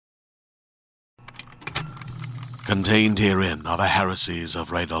Contained herein are the heresies of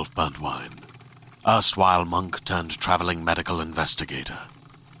Radolf Burntwine, erstwhile monk turned traveling medical investigator.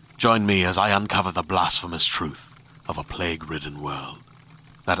 Join me as I uncover the blasphemous truth of a plague-ridden world,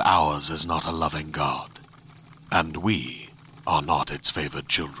 that ours is not a loving God, and we are not its favored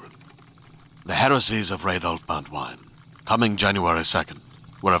children. The heresies of Radolf Burntwine, coming January 2nd,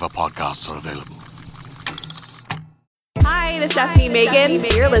 wherever podcasts are available. Hi, this is Stephanie Megan.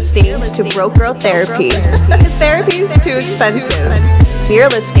 You're listening to Broke Girl Therapy. Because therapy is too expensive. You're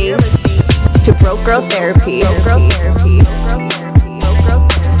listening to Broke Girl Therapy.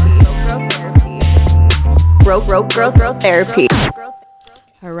 Broke Girl Therapy.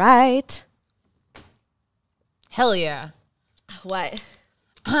 All right. Hell yeah. What?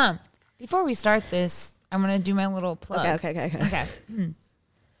 Before we start this, I'm going to do my little plug. Okay.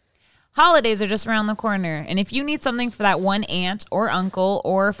 Holidays are just around the corner, and if you need something for that one aunt or uncle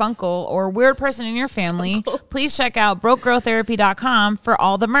or funkle or weird person in your family, please check out brokegirltherapy.com for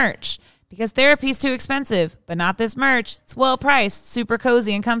all the merch. Because therapy's too expensive, but not this merch. It's well priced, super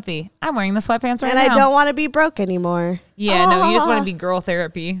cozy and comfy. I'm wearing the sweatpants right now. And I don't want to be broke anymore. Yeah, no, you just want to be girl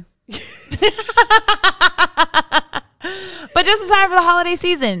therapy. But just in time for the holiday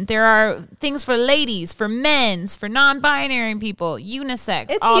season, there are things for ladies, for men's, for non-binary people, unisex,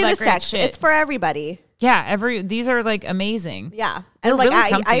 It's all unisex. that great shit. It's for everybody. Yeah, these are like amazing. Yeah. They're And like really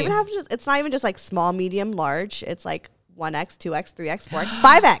comfy. I even have it's not even just like small, medium, large. It's like 1X, 2X, 3X, 4X,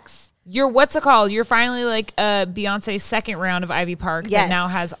 5X. You're finally like Beyonce's second round of Ivy Park that now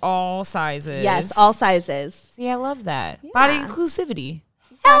has all sizes. Yes, all sizes. See, I love that. Yeah. Body inclusivity.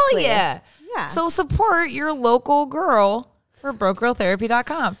 Exactly. Hell yeah. Yeah. So support your local girl for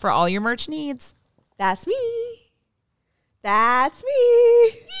brokegirltherapy.com for all your merch needs. That's me.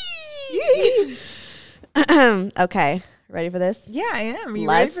 Okay. Ready for this? Yeah, I am. You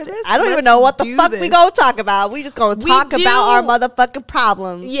ready for this? I don't even know what the fuck we gonna talk about. We just gonna talk about our motherfucking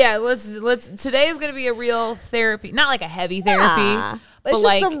problems. Yeah, let's today is gonna be a real therapy. Not like a heavy therapy. But it's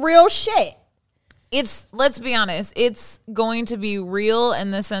like just the real shit. let's be honest, it's going to be real in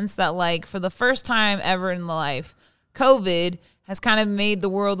the sense that like for the first time ever in life, COVID has kind of made the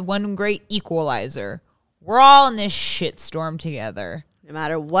world one great equalizer. We're all in this shitstorm together. No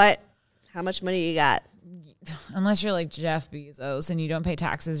matter what, how much money you got. Unless you're like Jeff Bezos and you don't pay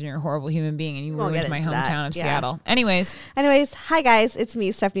taxes and you're a horrible human being and you won't ruined get my into hometown that. of Yeah. Seattle. Anyways, Hi guys, it's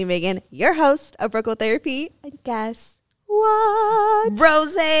me, Stephanie Megan, your host of Broke Girl Therapy. And guess what?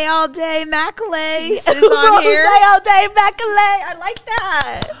 Rose all day Macalace is on here. Rose all day Macalay. I like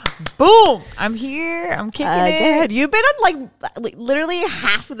that. Boom! I'm here. I'm kicking it. You've been on like literally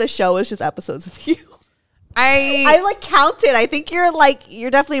half of the show is just episodes with you. I like counted. I think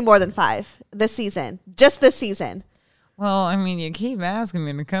you're definitely more than 5 this season. Just this season. Well, I mean, you keep asking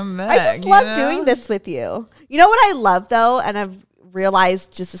me to come back. I just love doing this with you. You know what I love though, and I've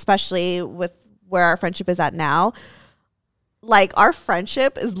realized just especially with where our friendship is at now, like our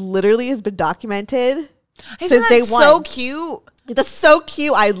friendship has been documented since day one. So cute. That's so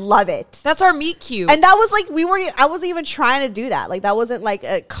cute. I love it. That's our meet cute. And that was like I wasn't even trying to do that. Like that wasn't like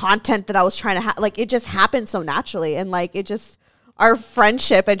a content that I was trying to like it just happened so naturally, and like it just our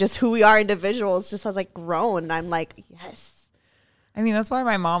friendship and just who we are individuals just has like grown, and I'm like, yes. I mean, that's why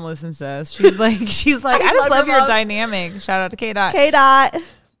my mom listens to us. She's like I just love your dynamic. Shout out to K-Dot. K-Dot.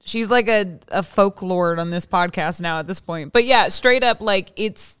 She's like a folklore on this podcast now at this point. But yeah, straight up, like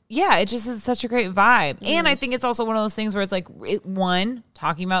it just is such a great vibe. And I think it's also one of those things where it's like,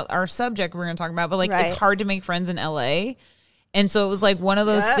 talking about our subject we're going to talk about, but like it's hard to make friends in LA. And so it was like one of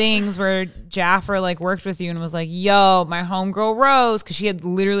those things where Jaffer like worked with you and was like, yo, my homegirl Rose, because she had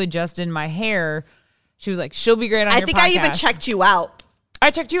literally just did my hair. She was like, she'll be great on your podcast. I even checked you out.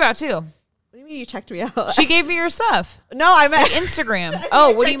 I checked you out too. What do you mean you checked me out? She gave me your stuff. No, I meant Instagram.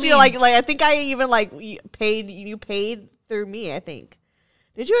 What do you mean? Like I think I even like you paid through me, I think.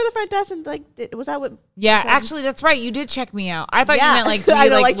 Did you at the front desk and like was that what? Yeah, actually, that's right. You did check me out. I thought you meant like I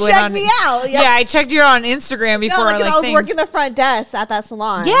know, like check me out. Yeah, I checked you out on Instagram before. No, because I was working the front desk at that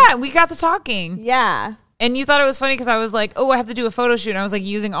salon. Yeah, we got to talking. Yeah. And you thought it was funny because I was like, oh, I have to do a photo shoot. And I was like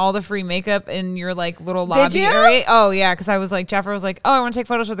using all the free makeup in your like little lobby area. Oh, yeah. Because I was like, Jaffer was like, oh, I want to take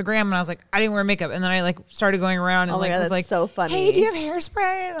photos for the gram. And I was like, I didn't wear makeup. And then I like started going around and was like, so funny. Hey, do you have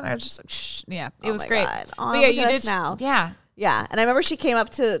hairspray? And I was just like, shh. Yeah, it was great. Oh, but yeah, you did. Now. Yeah. Yeah. And I remember she came up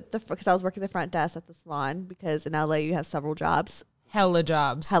to because I was working the front desk at the salon because in LA you have several jobs. Hella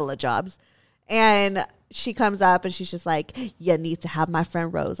jobs. And she comes up and she's just like, you need to have my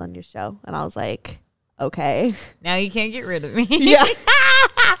friend Rose on your show. And I was like, okay. Now you can't get rid of me. Yeah.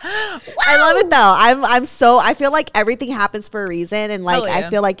 I love it though. I feel like everything happens for a reason, and like I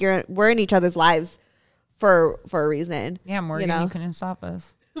feel like we're in each other's lives for a reason. Yeah, Morgan, you know? you couldn't stop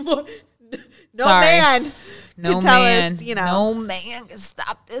us. No Sorry. man. No can tell man. us, you know. No man can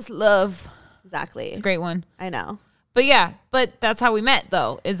stop this love. Exactly. It's a great one. I know. But yeah, that's how we met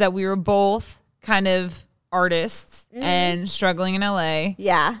though, is that we were both kind of artists and struggling in LA.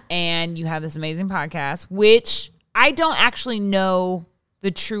 Yeah. And you have this amazing podcast, which I don't actually know the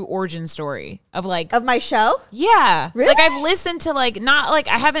true origin story of like Of my show? yeah. Really? Like I've listened to like not like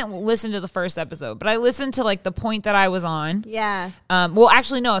I haven't listened to the first episode, but I listened to like the point that I was on. Yeah. Well,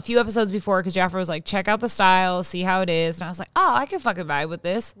 actually, no, a few episodes before because Jaffer was like, check out the style, see how it is. And I was like, oh, I can fucking vibe with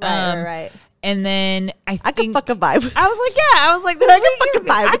this. Right. And then I I think can fucking vibe. I was like, yeah. I was like, I can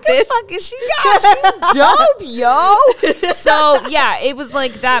fucking vibe with this. She's dope, yo. So yeah, it was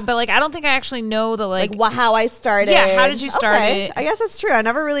like that. But like, I don't think I actually know the like how I started. Yeah, how did you start it? I guess that's true. I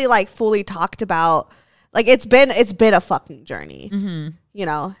never really like fully talked about like it's been a fucking journey. Mm-hmm. You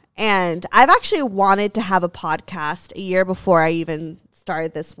know, and I've actually wanted to have a podcast a year before I even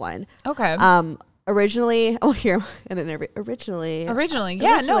started this one. Okay. Originally, here in an interview. Originally,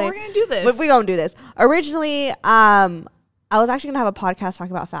 yeah, no, we're gonna do this. We're gonna do this. Originally, I was actually gonna have a podcast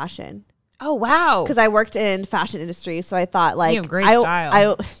talking about fashion. Oh wow! Because I worked in fashion industry, so I thought like you have great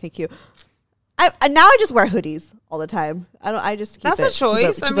style. Thank you. Now I just wear hoodies all the time. I just keep that's it, a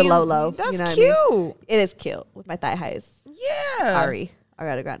choice. Keep it low. That's you know cute. What I mean? It is cute with my thigh highs. Yeah.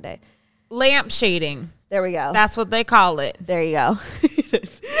 Ariana Grande. Lamp shading. There we go. That's what they call it. There you go.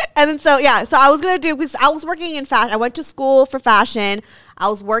 And then so I was gonna do because I was working in fashion. I went to school for fashion. I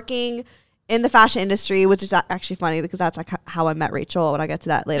was working in the fashion industry, which is actually funny because that's like how I met Rachel. When I get to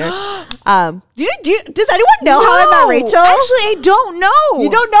that later. Does anyone know how I met Rachel? Actually, I don't know. You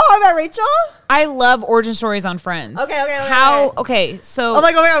don't know how I met Rachel? I love origin stories on Friends. Okay. So oh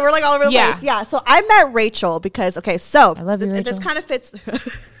my god, we're like all over the place. Yeah. So I met Rachel because so I love you, Rachel. This kind of fits.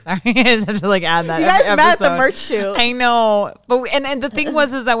 Sorry, I just have to like add that. You guys episode. met at the merch shoot. I know, but and the thing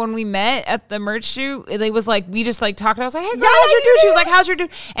was is that when we met at the merch shoot, it was like we just like talked. I was like, "Hey, girl, how's your dude?" She was like, "How's your dude?"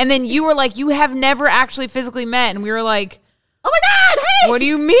 And then you were like, "You have never actually physically met," and we were like, "Oh my god, hey!" What do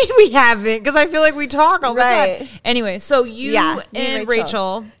you mean we haven't? Because I feel like we talk all the time. Anyway, so you and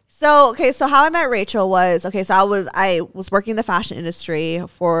Rachel. So how I met Rachel was so I was working in the fashion industry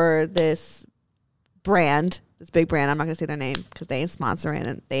for this brand. This big brand. I'm not gonna say their name because they ain't sponsoring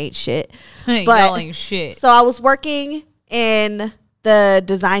and they ain't shit. But y'all ain't shit. So I was working in the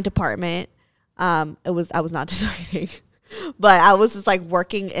design department. I was not designing, but I was just like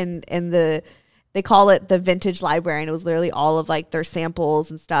working in the, they call it the vintage library, and it was literally all of like their samples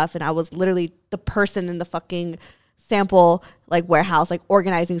and stuff. And I was literally the person in the fucking sample like warehouse, like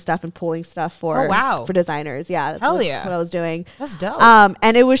organizing stuff and pulling stuff for for designers. Yeah, that's what I was doing. That's dope.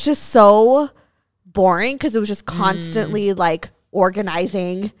 And it was just so boring because it was just constantly like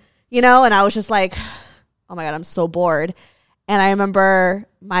organizing, you know, and I was just like, oh my god, I'm so bored. And I remember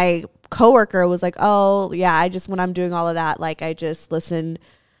my coworker was like, oh yeah, I just, when I'm doing all of that, like I just listen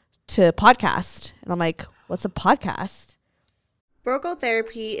to podcast. And I'm like, what's a podcast? Broco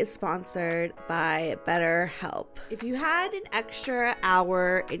Therapy is sponsored by BetterHelp. If you had an extra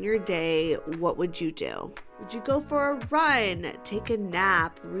hour in your day, what would you do? Would you go for a run, take a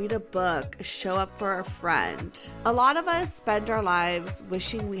nap, read a book, show up for a friend? A lot of us spend our lives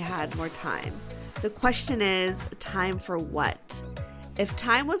wishing we had more time. The question is, time for what? If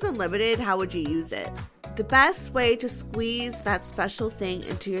time was unlimited, how would you use it? The best way to squeeze that special thing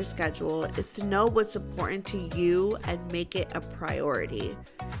into your schedule is to know what's important to you and make it a priority.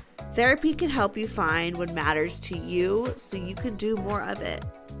 Therapy can help you find what matters to you so you can do more of it.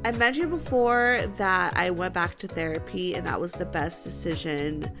 I mentioned before that I went back to therapy and that was the best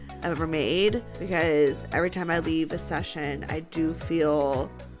decision I've ever made, because every time I leave a session, I do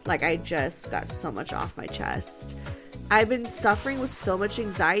feel like I just got so much off my chest. I've been suffering with so much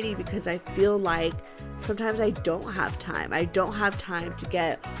anxiety because I feel like sometimes I don't have time. I don't have time to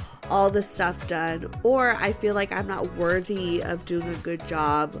get all the stuff done, or I feel like I'm not worthy of doing a good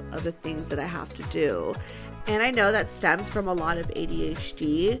job of the things that I have to do. And I know that stems from a lot of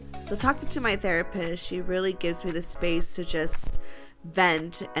ADHD. So talking to my therapist, she really gives me the space to just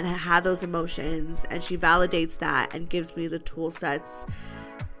vent and have those emotions, and she validates that and gives me the tool sets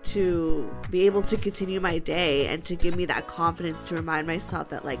to be able to continue my day and to give me that confidence to remind myself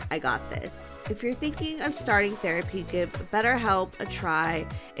that like I got this. If you're thinking of starting therapy, give BetterHelp a try.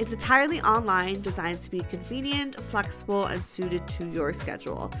 It's entirely online, designed to be convenient, flexible, and suited to your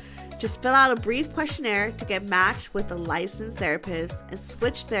schedule. Just fill out a brief questionnaire to get matched with a licensed therapist and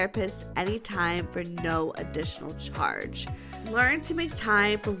switch therapists anytime for no additional charge. Learn to make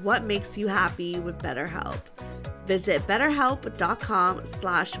time for what makes you happy with BetterHelp. Visit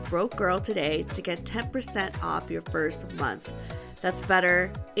betterhelp.com/brokegirl today to get 10% off your first month. That's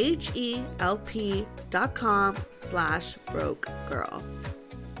betterhelp.com/brokegirl.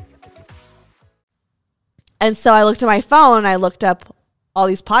 And so I looked at my phone and I looked up all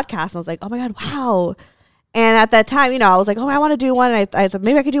these podcasts and I was like, oh my God, wow. And at that time, I was like, oh, I want to do one. And I thought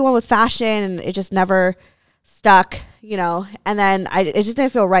maybe I could do one with fashion, and it just never stuck, And then it just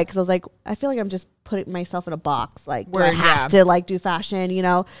didn't feel right because I was like, I feel like I'm just putting myself in a box, like where I have to like do fashion,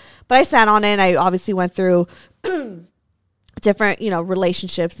 But I sat on it and I obviously went through different,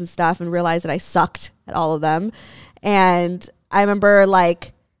 relationships and stuff and realized that I sucked at all of them. And I remember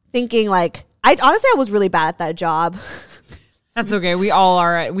like thinking like, I was really bad at that job. That's okay. We all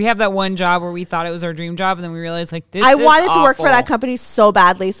are. We have that one job where we thought it was our dream job, and then we realized like this. I wanted to work for that company so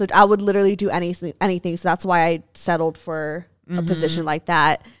badly, so I would literally do anything. So that's why I settled for a position like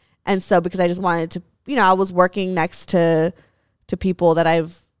that. And so because I just wanted to, I was working next to people that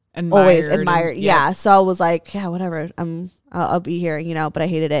I've always admired. Yeah. So I was like, yeah, whatever. I'll be here, But I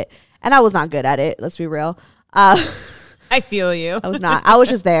hated it, and I was not good at it. Let's be real. I feel you. I was not. I was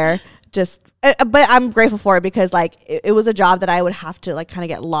just there. But I'm grateful for it because like it was a job that I would have to like kind of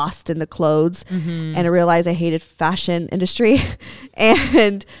get lost in the clothes and I realized I hated fashion industry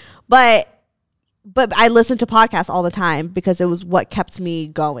but I listened to podcasts all the time because it was what kept me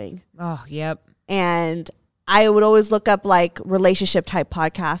going. Oh, yep. And I would always look up like relationship type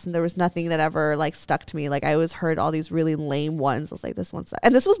podcasts, and there was nothing that ever like stuck to me. Like I always heard all these really lame ones. I was like, this one's,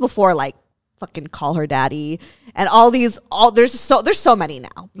 and this was before like fucking Call Her Daddy and there's so many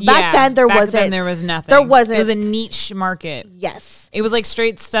now. Back then there was nothing. There wasn't. It was a niche market. Yes. It was like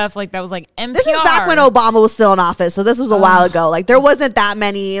straight stuff like that was like NPR. This is back when Obama was still in office, so this was a while ago. Like there wasn't that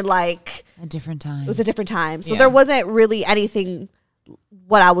many like a different time. It was a different time. So there wasn't really anything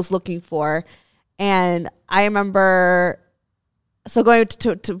what I was looking for. And I remember going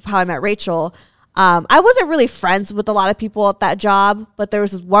to how I met Rachel, I wasn't really friends with a lot of people at that job, but there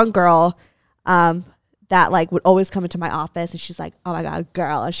was this one girl that like would always come into my office, and she's like, oh my God,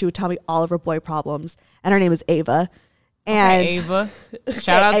 girl. And she would tell me all of her boy problems. And her name is Ava. And Ava.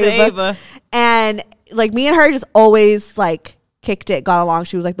 Shout out to Ava. And like me and her just always like kicked it, got along.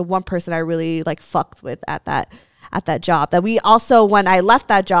 She was like the one person I really like fucked with at that job. That we also, when I left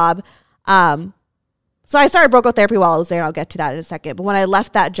that job, so I started Broke Girl Therapy while I was there, and I'll get to that in a second. But when I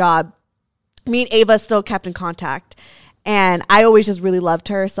left that job, me and Ava still kept in contact. And I always just really loved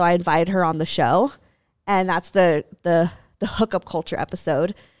her, so I invited her on the show. And that's the hookup culture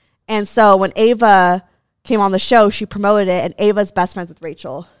episode. And so when Ava came on the show, she promoted it, and Ava's best friends with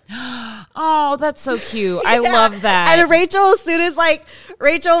Rachel. Oh, that's so cute. I love that. And Rachel, as soon as like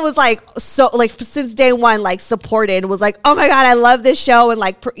Rachel was like so like since day one like supported, was like, oh my God, I love this show, and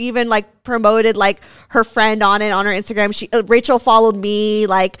like even like promoted like her friend on it on her Instagram. Rachel followed me,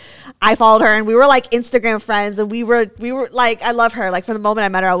 like I followed her, and we were like Instagram friends, and we were like, I love her. Like from the moment I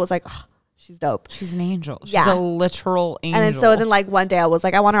met her, I was like, oh, she's dope. She's an angel. She's a literal angel. And then like one day I was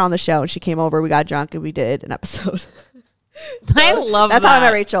like, I want her on the show, and she came over. We got drunk and we did an episode. So I love that's how I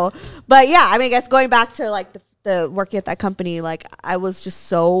met Rachel. But yeah, I mean, I guess going back to like the working at that company, like I was just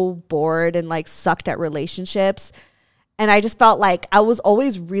so bored and like sucked at relationships, and I just felt like I was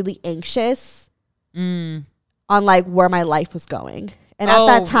always really anxious on like where my life was going. And at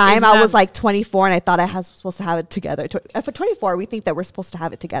that time, I was like 24, and I thought I was supposed to have it together. For 24, we think that we're supposed to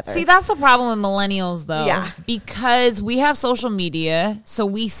have it together. See, that's the problem with millennials, though. Yeah. Because we have social media, so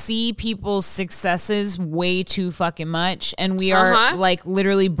we see people's successes way too fucking much. And we are like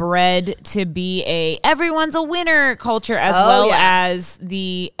literally bred to be everyone's a winner culture as as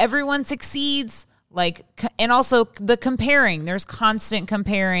the everyone succeeds. Like, and also the comparing, there's constant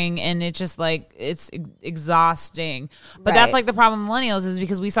comparing, and it's just like, it's exhausting. But that's like the problem with millennials, is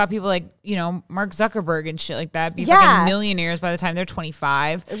because we saw people like, Mark Zuckerberg and shit like that be fucking millionaires by the time they're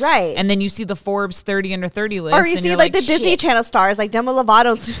 25. Right. And then you see the Forbes 30 under 30 list. Or you see like the Disney Channel stars like Demi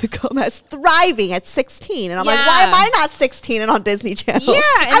Lovato and Selena Gomez thriving at 16. And I'm like, why am I not 16 and on Disney Channel? Yeah.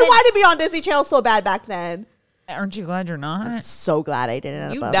 I wanted to be on Disney Channel so bad back then. Aren't you glad you're not? I'm so glad I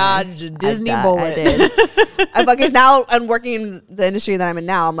didn't. You dodged a Disney bullet. I did. Because now I'm working in the industry that I'm in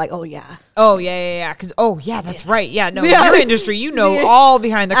now. I'm like, oh yeah. Oh yeah. Because that's right. Yeah, no, your industry, all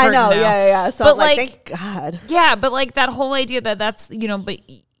behind the curtain. I know. Now. Yeah. So but like, thank God. Yeah, but like that whole idea that's but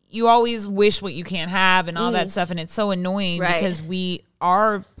you always wish what you can't have and all that stuff, and it's so annoying because we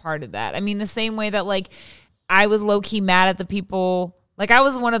are part of that. I mean, the same way that like I was low key mad at the people. Like, I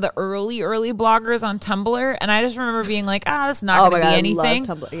was one of the early bloggers on Tumblr, and I just remember being like, that's not going to be anything.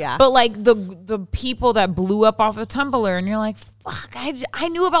 I love Tumblr, yeah. But, like, the people that blew up off of Tumblr, and you're like, fuck, I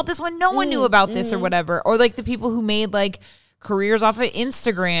knew about this when no one knew about this or whatever. Or, like, the people who made, like, careers off of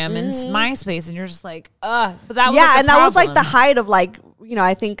Instagram and MySpace, and you're just like, but that was like, and that was like the height of like, you know,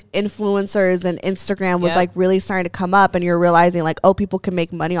 I think influencers and Instagram was like really starting to come up, and you're realizing like, oh, people can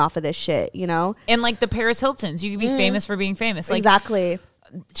make money off of this shit, you know? And like the Paris Hiltons, you could be famous for being famous. Like, exactly.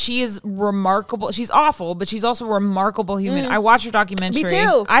 She is remarkable. She's awful, but she's also a remarkable human. I watched her documentary. Me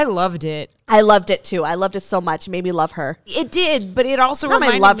too. I loved it. I loved it too. I loved it so much. It made me love her. It did, but it also Not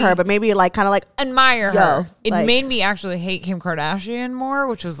reminded made love me her, but maybe like kind of like admire her. It like- made me actually hate Kim Kardashian more,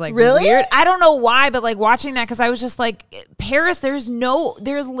 which was like Really? weird. I don't know why, but like watching that, because I was just like, Paris, there's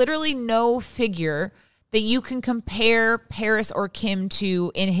literally no figure that you can compare Paris or Kim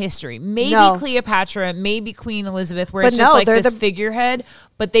to in history. Maybe Cleopatra, maybe Queen Elizabeth, where it's just like this figurehead,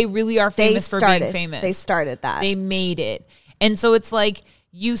 but they really are famous for being famous. They started that. They made it. And so it's like,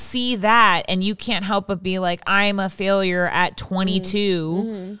 you see that and you can't help but be like, I'm a failure at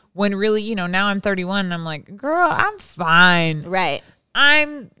 22, when really, you know, now I'm 31 and I'm like, girl, I'm fine. Right.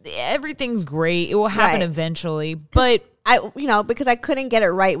 Everything's great. It will happen eventually. But because I couldn't get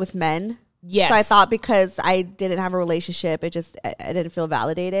it right with men. Yes. So I thought because I didn't have a relationship, I didn't feel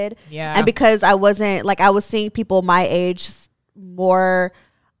validated. Yeah. And because I wasn't, like, I was seeing people my age more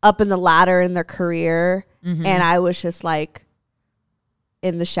up in the ladder in their career. And I was just like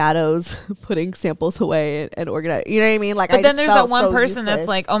in the shadows putting samples away and organize. You know what I mean? Like, but I then just there's felt that one so person useless. that's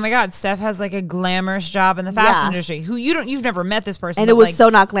like, oh my God, Steph has like a glamorous job in the fashion industry, who you've never met this person. And but it was like, so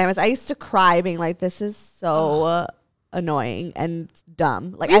not glamorous. I used to cry being like, this is so annoying and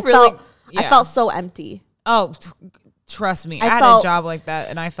dumb. Like, I felt so empty. Oh, trust me. I had a job like that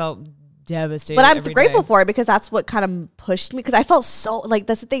and I felt devastated. But I'm grateful for it, because that's what kind of pushed me. Because I felt so, like,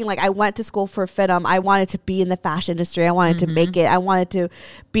 that's the thing. Like, I went to school for FITM. I wanted to be in the fashion industry. I wanted to make it. I wanted to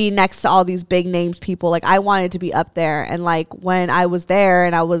be next to all these big names people. Like, I wanted to be up there. And like, when I was there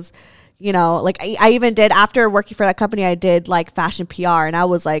and I was, you know, like, I even did, after working for that company, I did like fashion PR, and I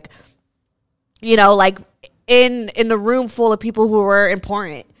was like, you know, like in the room full of people who were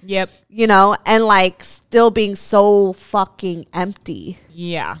important. Yep. You know, and like still being so fucking empty.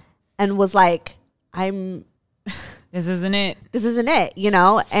 Yeah. And was like, this isn't it, you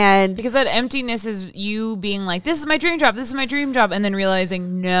know? And because that emptiness is you being like, this is my dream job, and then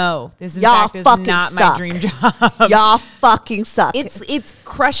realizing, no, this in fact is not my dream job. Y'all fucking suck. It's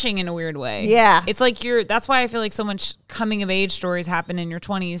crushing in a weird way. Yeah. It's like that's why I feel like so much coming of age stories happen in your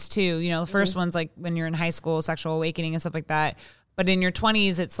 20s too. You know, the first one's like when you're in high school, sexual awakening and stuff like that. But in your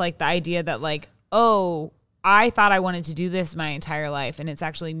 20s, it's like the idea that like, oh, I thought I wanted to do this my entire life, and it's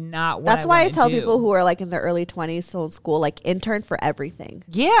actually not what That's why I tell do. people who are like in their early 20s, still in school, like, intern for everything.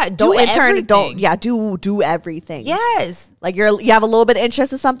 Yeah, Don't intern. everything. Do everything. Yes. Like, you have a little bit of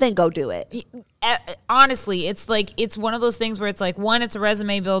interest in something, go do it. Honestly, it's like, it's one of those things where it's like, one, it's a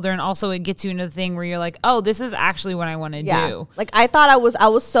resume builder, and also it gets you into the thing where you're like, oh, this is actually what I want to do. Like, I thought I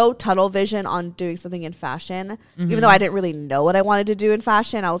was so tunnel vision on doing something in fashion, even though I didn't really know what I wanted to do in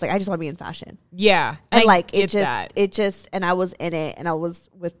fashion. I was like, I just want to be in fashion. Yeah. And like, it just, and I was in it, and I was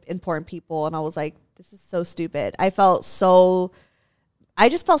with important people, and I was like, this is so stupid. I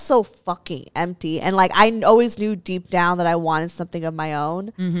just felt so fucking empty. And like, I always knew deep down that I wanted something of my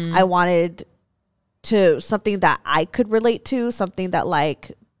own. I wanted something that I could relate to, something that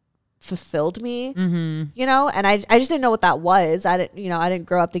like fulfilled me, you know? And I just didn't know what that was. I didn't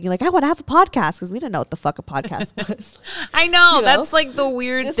grow up thinking like, I want to have a podcast, because we didn't know what the fuck a podcast was. I know, you know? that's like the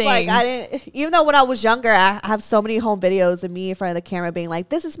weird It's thing. like, I didn't, even though when I was younger, I have so many home videos of me in front of the camera being like,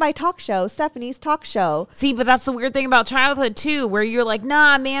 this is my talk show, Stephanie's talk show. See, but that's the weird thing about childhood too, where you're like,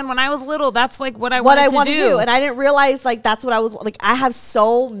 nah, man, when I was little, that's like what I wanted to do. And I didn't realize like that's what I was like. I have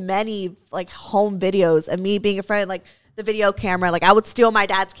so many like home videos of me being a friend, like the video camera. Like, I would steal my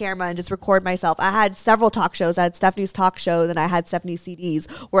dad's camera and just record myself. I had several talk shows. I had Stephanie's talk show, and I had Stephanie's CDs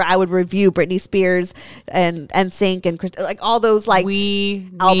where I would review Britney Spears and Sync and like all those like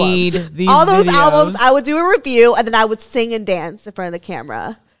albums. Need these all those videos. albums. I would do a review, and then I would sing and dance in front of the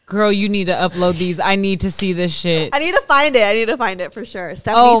camera. Girl, you need to upload these. I need to see this shit. I need to find it for sure.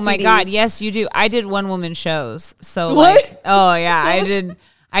 Stephanie's my CDs. God, yes, you do. I did one woman shows. So What? like, oh yeah, I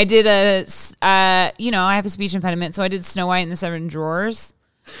did I have a speech impediment, so I did Snow White and the Seven Drawers,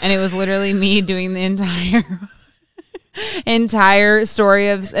 and it was literally me doing the entire entire story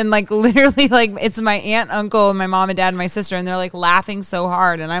of, and like literally like it's my aunt, uncle, and my mom and dad and my sister, and they're like laughing so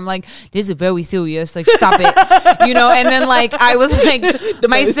hard, and I'm like, this is very serious, like stop it, you know. And then like I was like,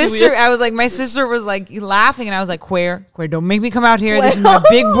 my sister was like laughing, and I was like, Queer, don't make me come out here, this is my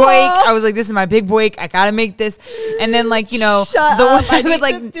big break. I was like, this is my big break, I gotta make this. And then like, you know, Is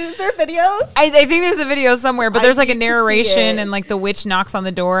there videos? I think there's a video somewhere, but there's like a narration, and like the witch knocks on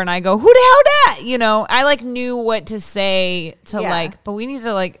the door, and I go, who the hell that? You know, I like knew what to say to like, but we need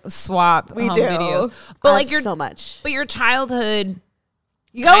to like swap home videos. But like so much. But your childhood,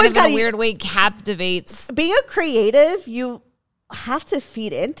 you always got in a weird way captivates. Being a creative, you have to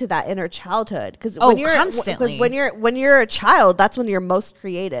feed into that inner childhood because constantly. When you're a child, that's when you're most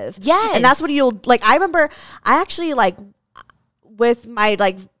creative. Yes, and that's when you'll like. I remember I actually like with my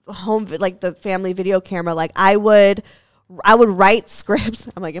like home like the family video camera, like I would write scripts.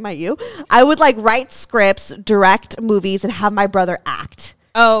 I'm like, am I you? I would like write scripts, direct movies, and have my brother act.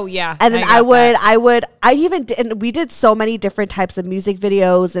 Oh yeah. And then and we did so many different types of music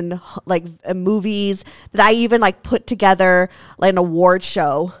videos and like movies that I even like put together like an award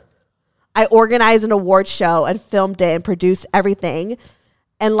show. I organized an award show and filmed it and produced everything.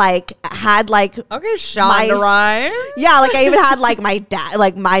 And like had like Shonda Rhimes. Yeah, like I even had like my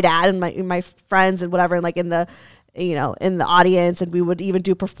dad and my friends and whatever, and like in the audience, and we would even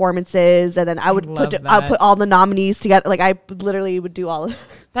do performances, and then I would put all the nominees together. Like I literally would do all of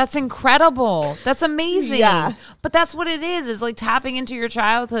That's incredible. That's amazing. Yeah. But that's what it is like tapping into your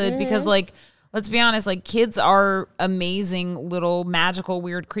childhood because like, let's be honest, like kids are amazing little magical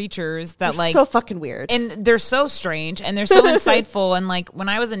weird creatures that like so fucking weird. And they're so strange and they're so insightful. And like when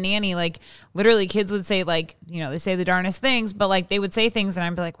I was a nanny, like literally kids would say like, you know, they say the darndest things, but like they would say things and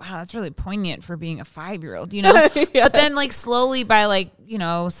I'd be like, wow, that's really poignant for being a 5-year-old, you know? Yeah. But then like slowly by like, you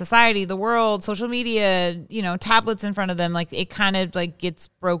know, society, the world, social media, you know, tablets in front of them, like it kind of like gets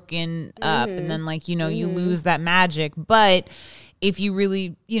broken up and then like, you know, you lose that magic. But if you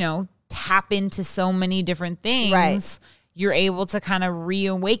really, you know, tap into so many different things, you're able to kind of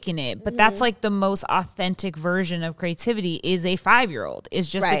reawaken it. But that's like the most authentic version of creativity is a 5-year-old. Is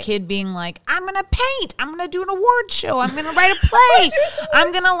just the kid being like, I'm going to paint. I'm going to do an award show. I'm going to write a play.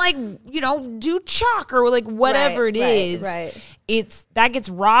 I'm going to like, you know, do chalk or like whatever it is. It's that gets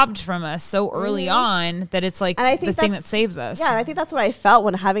robbed from us so early on that it's like the thing that saves us. Yeah, and I think that's what I felt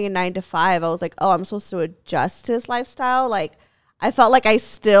when having a 9 to 5. I was like, oh, I'm supposed to adjust to this lifestyle. Like, I felt like I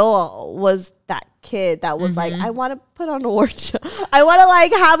still was that kid that was like, I want to put on an award show. I want to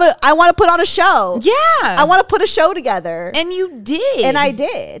like I want to put on a show. Yeah. I want to put a show together. And you did. And I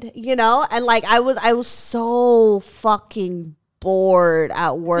did, you know? And like, I was so fucking bored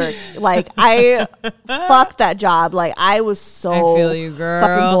at work. Like I fucked that job. Like I was so I feel you, girl.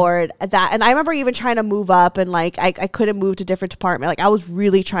 Fucking bored at that. And I remember even trying to move up and like, I couldn't move to different department. Like I was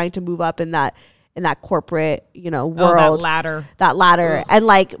really trying to move up in that corporate, you know, world. That ladder. Ugh. And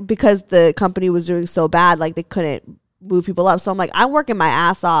like, because the company was doing so bad, like they couldn't move people up. So I'm like, I'm working my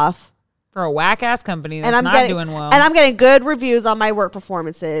ass off. For a whack ass company that's not doing well. And I'm getting good reviews on my work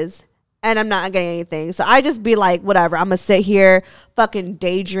performances. And I'm not getting anything. So I just be like, whatever. I'm going to sit here, fucking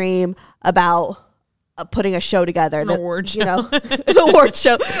daydream about putting a show together. An award show. You know, an award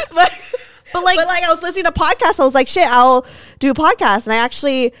show. But like I was listening to podcasts. I was like, shit, I'll do a podcast.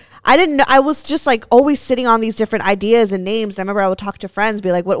 And I didn't know. I was just like always sitting on these different ideas and names. And I remember I would talk to friends,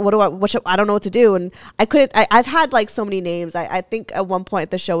 be like, I don't know what to do. And I couldn't, I've had like so many names. I think at one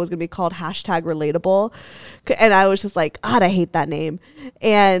point the show was going to be called #relatable. And I was just like, God, I hate that name.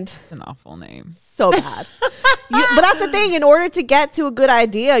 And it's an awful name. So bad. But that's the thing. In order to get to a good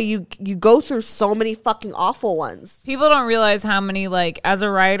idea, you go through so many fucking awful ones. People don't realize how many, like, as a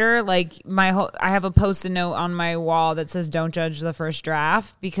writer, like I have a Post-it note on my wall that says, don't judge the first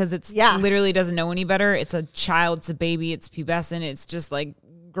draft, because it's literally doesn't know any better. It's a child, it's a baby, it's pubescent, it's just like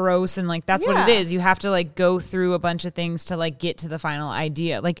gross. And like, that's what it is. You have to like go through a bunch of things to like get to the final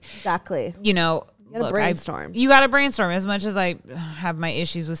idea. Like, exactly. You know, you gotta brainstorm. You gotta brainstorm. As much as I have my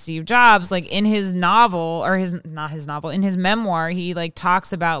issues with Steve Jobs, like in his novel, or in his memoir, he like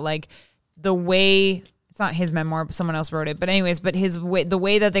talks about like the way, it's not his memoir, but someone else wrote it. But anyways, the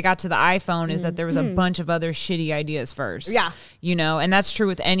way that they got to the iPhone is that there was a bunch of other shitty ideas first. Yeah. You know, and that's true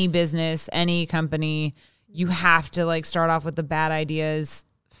with any business, any company. You have to like start off with the bad ideas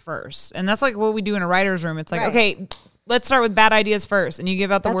first. And that's like what we do in a writer's room. It's like, okay, let's start with bad ideas first. And you give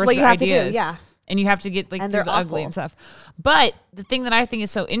out the worst ideas. To do. Yeah. And you have to get like through the ugly and stuff. But the thing that I think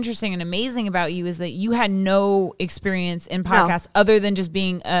is so interesting and amazing about you is that you had no experience in podcasts other than just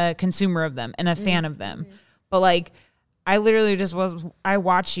being a consumer of them and a fan of them. But like, I literally I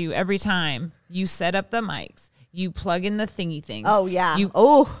watch you every time you set up the mics. You plug in the thingy things. Oh yeah. You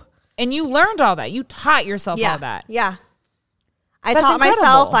and you learned all that. You taught yourself yeah. all that. Yeah. I That's taught incredible.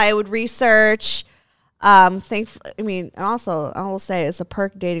 myself. I would research. And also I will say it's a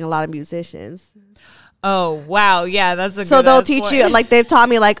perk dating a lot of musicians. Oh wow, yeah, that's a So good they'll ass teach point. you, like they've taught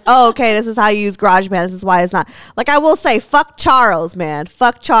me, like, oh, okay, this is how you use GarageBand. This is why it's not. Like I will say, fuck Charles, man,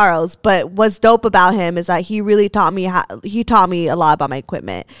 fuck Charles. But what's dope about him is that he really taught me he taught me a lot about my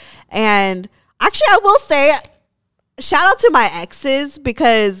equipment. And actually, I will say, shout out to my exes,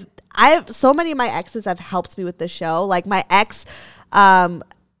 because so many of my exes have helped me with the show. Like my ex,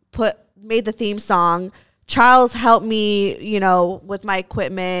 made the theme song. Charles helped me, with my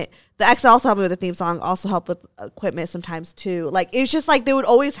equipment. The ex also helped me with the theme song, also helped with equipment sometimes too. Like it's just like they would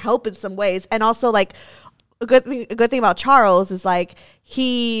always help in some ways. And also like a good thing about Charles is like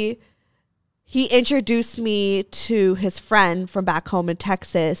he introduced me to his friend from back home in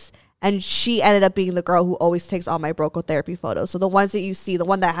Texas, and she ended up being the girl who always takes all my Broco therapy photos. So the ones that you see, the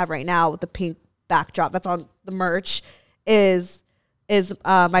one that I have right now with the pink backdrop that's on the merch is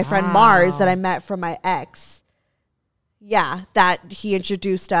my friend Mars that I met from my ex. Yeah, that he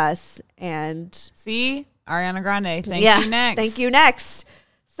introduced us. And See, Ariana Grande. Thank you next. Thank you next.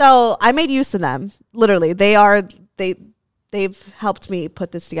 So I made use of them. Literally, they've helped me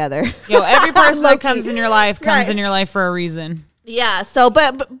put this together. Yo, every person that Low-key. comes in your life comes Right. in your life for a reason. Yeah. So,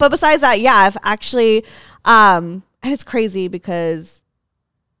 but besides that, yeah, I've actually, and it's crazy because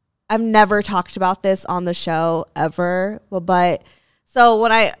I've never talked about this on the show ever. But so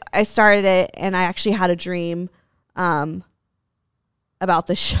when I started it, and I actually had a dream, about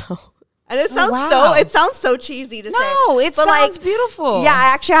the show, and it sounds so cheesy to say. No, it but sounds beautiful. Yeah,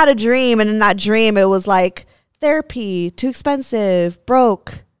 I actually had a dream, and in that dream, it was like therapy too expensive,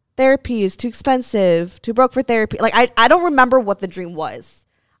 broke. Therapy is too expensive, too broke for therapy. Like I don't remember what the dream was.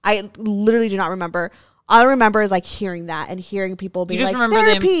 I literally do not remember. All I remember is like hearing that and hearing people being You just like, remember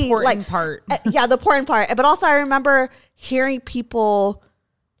therapy, the important like, part. Yeah, the important part. But also I remember hearing people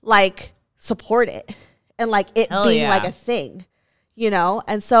like support it and like it Hell being yeah. like a thing,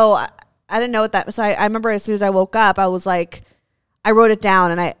 And so I didn't know what that. So I remember as soon as I woke up, I was like, I wrote it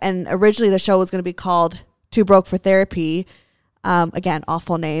down, and originally the show was going to be called Too Broke for Therapy. Again,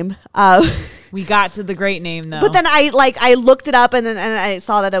 awful name. We got to the great name though. But then I looked it up, and I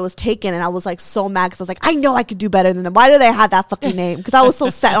saw that it was taken, and I was like so mad because I was like, I know I could do better than them. Why do they have that fucking name? Because I was so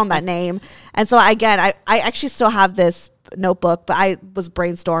set on that name. And so again, I actually still have this notebook, but I was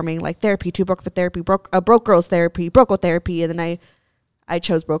brainstorming like therapy, Too Broke for Therapy, broke girls therapy, Broco therapy, and then I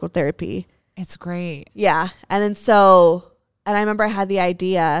chose Broco therapy. it's great. Yeah, and then and I remember I had the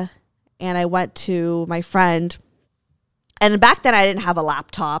idea, and I went to my friend, and back then I didn't have a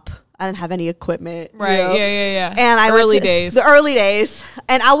laptop. I didn't have any equipment. Right. Yeah. And I early went to days. the early days,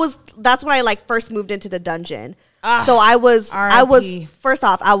 and that's when I like first moved into the dungeon. So I was R.I.P. first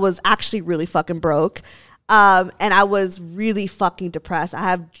off, I was actually really fucking broke, and I was really fucking depressed. I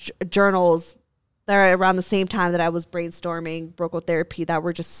have journals that are around the same time that I was brainstorming Broco therapy that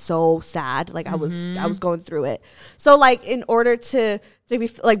were just so sad. Like I was going through it. So like in order to be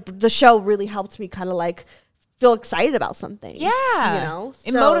like the show really helped me kind of like feel excited about something. Yeah.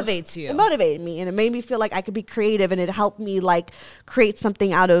 It So motivates you. It motivated me, and it made me feel like I could be creative, and it helped me like create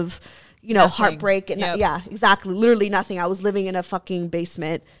something out of Nothing. heartbreak and Yep. yeah, exactly, literally nothing. I was living in a fucking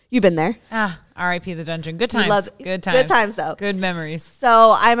basement. You've been there. R.I.P. the dungeon. Good love times. it. Good times. Good times, though. Good memories.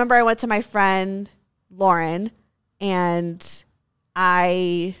 So I remember I went to my friend Lauren, and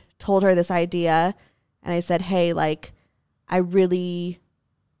I told her this idea, and I said, hey, like I really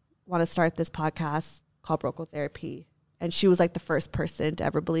want to start this podcast called Broco Therapy. And she was like the first person to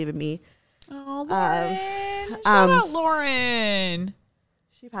ever believe in me. Oh, Lauren. Shout out Lauren.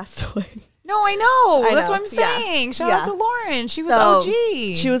 She passed away. No, I know. I That's know. what I'm saying. Yeah. Shout Yeah. out to Lauren. She was So,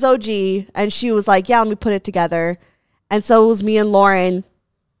 OG. She was OG, and she was like, yeah, let me put it together. And so it was me and Lauren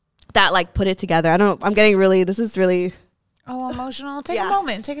that like put it together. I don't know. I'm getting really, this is really, emotional. Take Yeah. a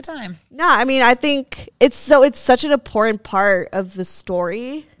moment. Take a time. no, I mean, I think it's such an important part of the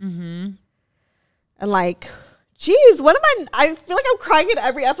story. Mm-hmm. And like, geez, what am I feel like I'm crying in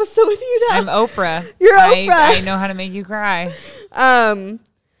every episode with you now. I'm Oprah. You're Oprah. I know how to make you cry.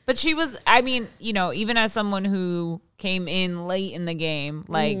 But she was, I mean, even as someone who came in late in the game,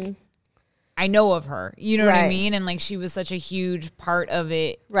 like, I know of her. You know what I Right. mean? And like, she was such a huge part of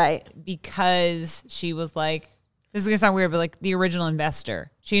it right. because she was like, this is going to sound weird, but like the original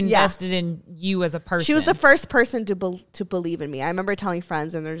investor. She invested in you as a person. She was the first person to believe in me. I remember telling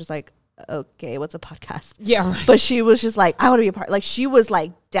friends, and they're just like, okay, what's a podcast? Yeah, right. But she was just like, I want to be a part. Like she was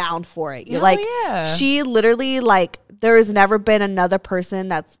like down for it. Hell Like yeah. she literally like there has never been another person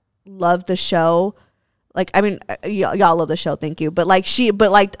that's loved the show like, I mean, y'all love the show, thank you. But like she's OG,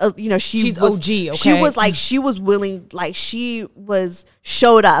 okay? She was like, she was willing, like she was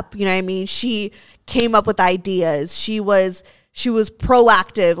showed up, you know what I mean? She came up with ideas. She was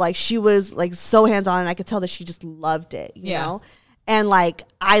proactive. Like she was like so hands-on, and I could tell that she just loved it, you know? And like,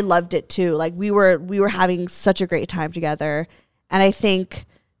 I loved it too. Like we were having such a great time together. And I think,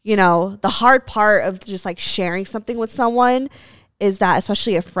 you know, the hard part of just like sharing something with someone is that,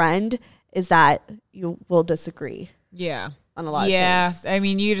 especially a friend, is that you will disagree. Yeah. On a lot of things. I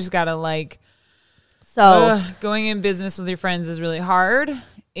mean, you just gotta like, so going in business with your friends is really hard.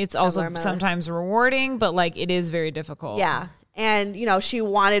 It's also sometimes rewarding, but like it is very difficult. Yeah. And, you know, she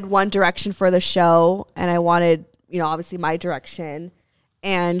wanted one direction for the show, and I wanted, you know, obviously my direction.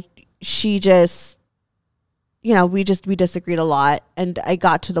 And she just, you know, we disagreed a lot. And I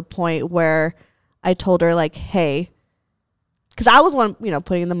got to the point where I told her, like, hey, because I was one, you know,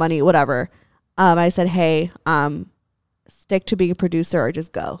 putting in the money, whatever. I said, hey, stick to being a producer or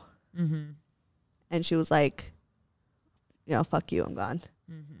just go. Mm-hmm. And she was like, you know, fuck you, I'm gone.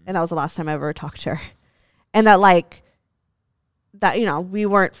 Mm-hmm. And that was the last time I ever talked to her. And that, like, that, you know, we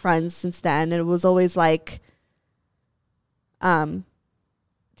weren't friends since then. And it was always like, damn,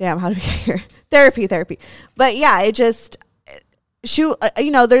 how did we get here? Therapy. But yeah, it just, you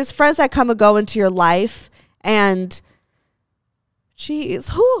know, there's friends that come and go into your life, and jeez,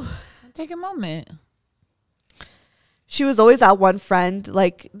 take a moment. She was always that one friend,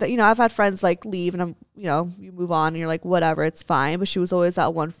 like, you know, I've had friends like leave, and you know, you move on and you're like, whatever, it's fine. But she was always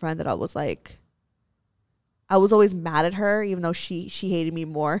that one friend that I was like, I was always mad at her, even though she hated me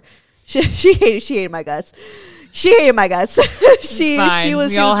more. She hated my guts. She hated my guts. she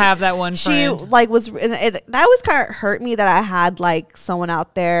all have that one friend. She like was, and that always kind of hurt me that I had like someone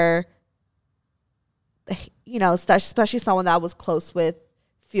out there, you know, especially someone that I was close with,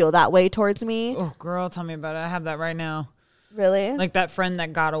 feel that way towards me. Oh, girl, tell me about it. I have that right now. Really? Like that friend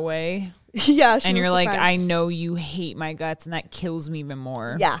that got away. Yeah. And you're like, I know you hate my guts, and that kills me even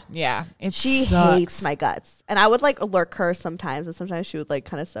more. Yeah. Yeah. She hates my guts. And I would like lurk her sometimes, and sometimes she would like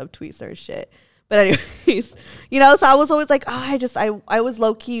kind of subtweet her shit. But anyways, you know, so I was always like, oh, I was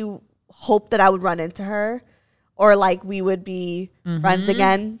low-key hope that I would run into her, or like we would be friends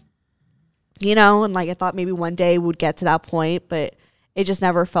again, you know? And like, I thought maybe one day we would get to that point, but it just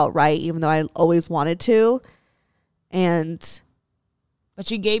never felt right, even though I always wanted to. But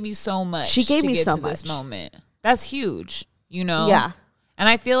she gave you so much. She gave me so much. This moment. That's huge, you know? Yeah. And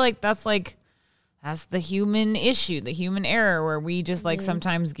I feel like that's the human issue, the human error, where we just like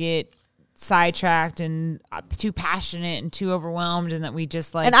sometimes get sidetracked and too passionate and too overwhelmed, and that we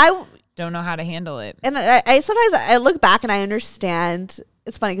just like, and I don't know how to handle it. And I sometimes I look back and I understand.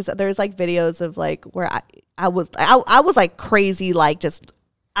 It's funny because there's like videos of like where I was like crazy, like just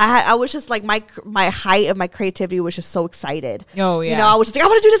I was just like my height of my creativity was just so excited. Oh yeah, you know, I was just like, I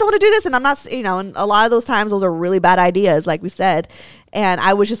want to do this, and I'm not, you know, and a lot of those times those are really bad ideas, like we said. And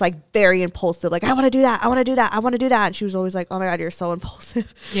I was just like very impulsive, like I want to do that, and she was always like, oh my god, you're so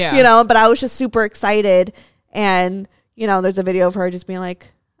impulsive. Yeah, you know. But I was just super excited, and you know, there's a video of her just being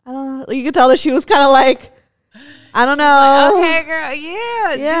like, I don't know. You could tell that she was kind of like, I don't know. Like, okay, girl,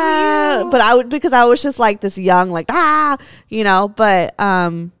 yeah. Do you? But because I was just like this young, like you know. But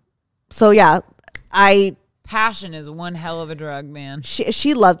so yeah, passion is one hell of a drug, man.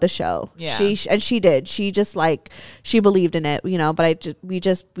 She loved the show. Yeah. She did. She just like, she believed in it, you know, but it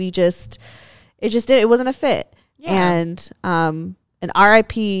wasn't a fit. Yeah. And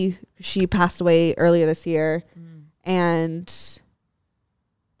RIP, she passed away earlier this year. And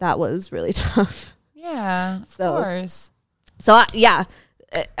that was really tough. Yeah, of course. So I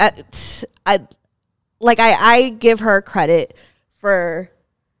give her credit for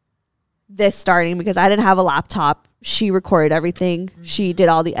this starting, because I didn't have a laptop. She recorded everything. She did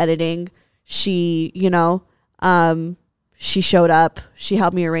all the editing. She, you know, she showed up. She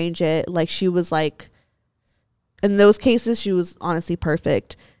helped me arrange it. Like, she was like, in those cases, she was honestly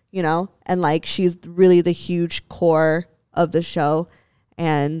perfect, you know? And like, she's really the huge core of the show.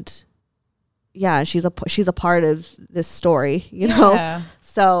 And yeah, she's a part of this story, you know?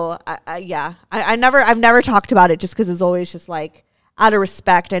 So I've never talked about it, just because it's always just like, out of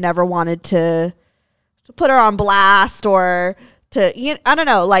respect. I never wanted to put her on blast, or to, you know, I don't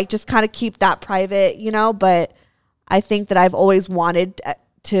know, like just kind of keep that private, you know? But I think that I've always wanted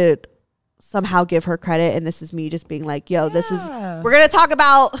to somehow give her credit. And this is me just being like, yo, we're going to talk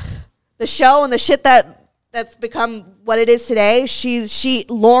about the show and the shit that's become what it is today.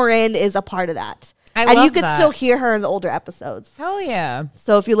 Lauren is a part of that. And you could still hear her in the older episodes. Hell yeah.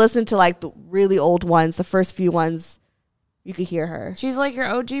 So if you listen to like the really old ones, the first few ones, you could hear her. She's like your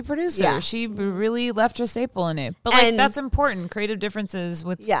OG producer. Yeah. She really left her staple in it. But like And- that's important. Creative differences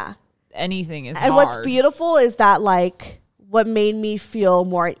with anything is And hard. what's beautiful is that like what made me feel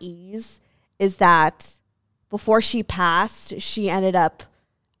more at ease is that before she passed, she ended up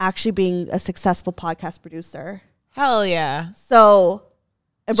actually being a successful podcast producer. Hell yeah. So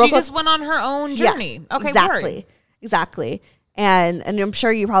and She Brooke just went on her own journey. Okay, exactly. word. Exactly. And I'm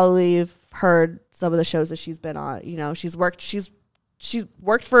sure you probably have heard some of the shows that she's been on. You know, she's worked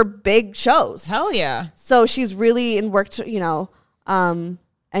for big shows. Hell yeah. So she's really worked, you know, and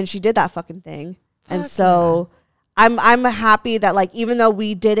she did that fucking thing. And Fuck so I'm happy that like even though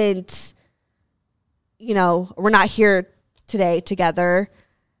we didn't, you know, we're not here today together,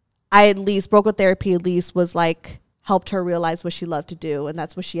 I at least Broke Therapy at least was like helped her realize what she loved to do, and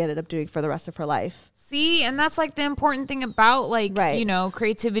that's what she ended up doing for the rest of her life. See, and that's like the important thing about like, you know,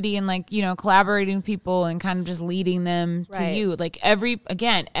 creativity and like, you know, collaborating with people and kind of just leading them to you. Like every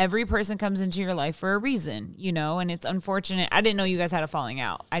person comes into your life for a reason, you know, and it's unfortunate. I didn't know you guys had a falling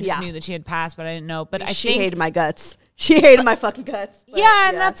out. I just knew that she had passed, but I didn't know. But She hated my guts. She hated my fucking guts. But,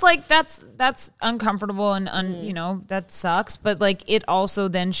 and that's like, that's uncomfortable and, you know, that sucks. But like, it also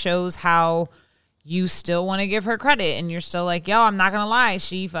then shows how you still want to give her credit and you're still like, yo, I'm not gonna lie,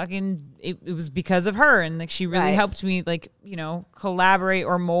 she fucking it was because of her, and like she really helped me like, you know, collaborate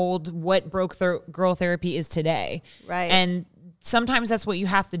or mold what Girl Therapy is today. And sometimes that's what you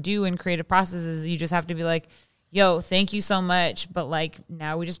have to do in creative processes. You just have to be like, yo, thank you so much, but like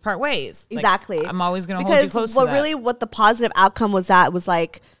now we just part ways. Exactly. Like, I'm always gonna hold you close to that. What the positive outcome was that was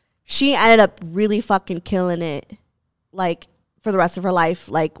like she ended up really fucking killing it like for the rest of her life,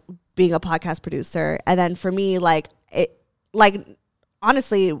 like being a podcast producer. And then for me, like it, like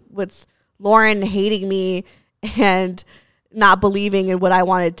honestly, with Lauren hating me and not believing in what I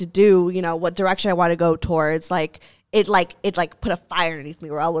wanted to do, you know, what direction I want to go towards, like it put a fire underneath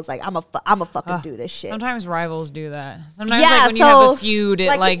me where I was like, I'm a fucking do this shit. Sometimes rivals do that. Sometimes like when you have a feud,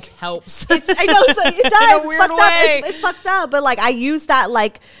 it like helps. I know, so it does. In a weird way. It's fucked up. But like I use that,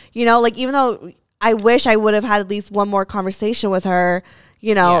 like, you know, like even though I wish I would have had at least one more conversation with her,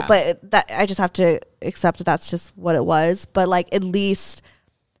 you know, but that I just have to accept that that's just what it was. But like at least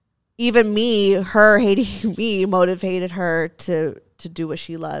even her hating me motivated her to do what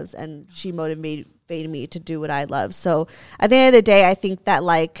she loves, and she motivated me to do what I love. So at the end of the day, I think that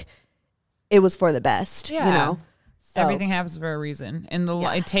like it was for the best, you know. So. Everything happens for a reason, and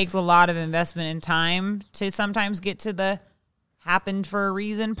it takes a lot of investment and time to sometimes get to the happened for a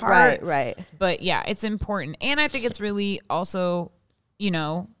reason part. Right. But yeah, it's important, and I think it's really also, you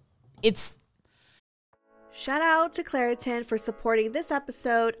know, it's. Shout out to Claritin for supporting this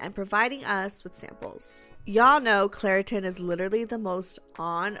episode and providing us with samples. Y'all know Claritin is literally the most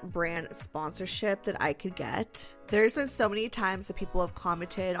on-brand sponsorship that I could get. There's been so many times that people have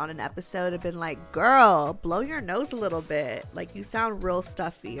commented on an episode and been like, girl, blow your nose a little bit. Like, you sound real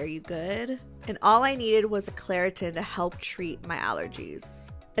stuffy. Are you good? And all I needed was a Claritin to help treat my allergies.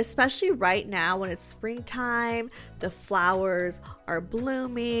 Especially right now when it's springtime, the flowers are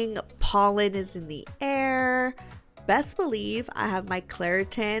blooming, pollen is in the air. Best believe I have my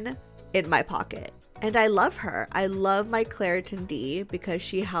Claritin in my pocket. And I love her. I love my Claritin D because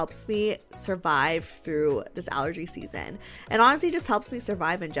she helps me survive through this allergy season. And honestly just helps me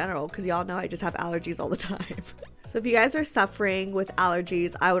survive in general because y'all know I just have allergies all the time. So if you guys are suffering with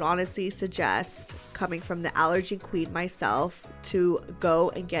allergies, I would honestly suggest, coming from the allergy queen myself, to go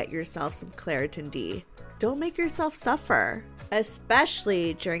and get yourself some Claritin D. Don't make yourself suffer,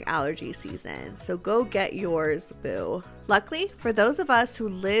 especially during allergy season. So go get yours, boo. Luckily, for those of us who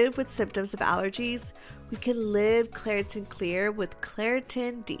live with symptoms of allergies, we can live Claritin Clear with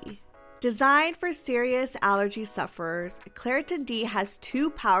Claritin D. Designed for serious allergy sufferers, Claritin D has 2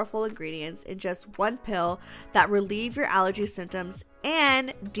 powerful ingredients in just one pill that relieve your allergy symptoms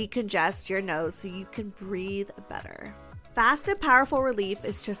and decongest your nose so you can breathe better. Fast and powerful relief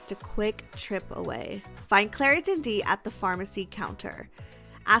is just a quick trip away. Find Claritin D at the pharmacy counter.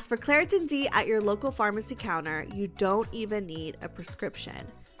 Ask for Claritin D at your local pharmacy counter. You don't even need a prescription.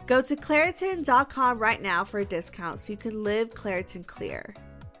 Go to Claritin.com right now for a discount so you can live Claritin Clear.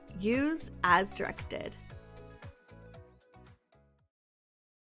 Use as directed.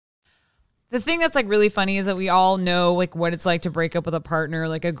 The thing that's like really funny is that we all know like what it's like to break up with a partner,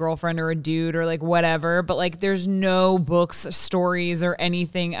 like a girlfriend or a dude or like whatever. But like there's no books, stories or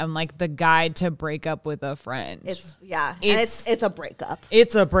anything on like the guide to break up with a friend. It's a breakup.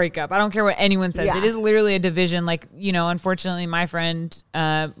 It's a breakup. I don't care what anyone says. Yeah. It is literally a division. Like, you know, unfortunately my friend,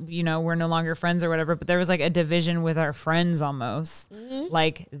 you know, we're no longer friends or whatever, but there was like a division with our friends almost. Mm-hmm.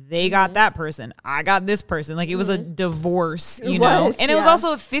 Like they got that person. I got this person. Like it was a divorce, you know, and it was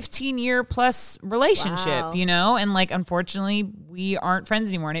also a 15-year plus relationship, you know, and like unfortunately we aren't friends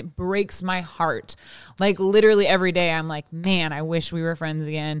anymore, and it breaks my heart. Like literally every day I'm like, man, I wish we were friends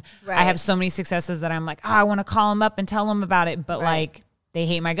again. Right. I have so many successes that I'm like, I want to call them up and tell them about it, but like they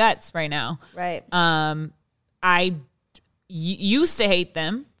hate my guts right now. Right. I used to hate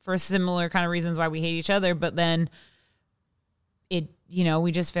them for similar kind of reasons why we hate each other, but then it, you know,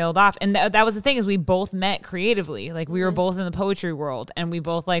 we just failed off. And that was the thing, is we both met creatively. Like we were both in the poetry world, and we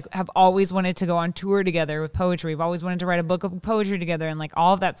both like have always wanted to go on tour together with poetry. We've always wanted to write a book of poetry together, and like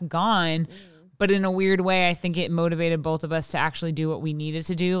all of that's gone. But in a weird way, I think it motivated both of us to actually do what we needed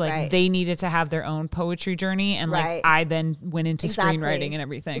to do. Like they needed to have their own poetry journey, and like I then went into screenwriting and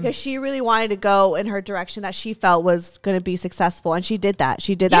everything. Because she really wanted to go in her direction that she felt was going to be successful, and she did that.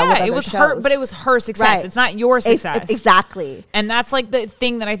 She did that with other shows. Her, but it was her success. Right. It's not your success. Exactly. And that's like the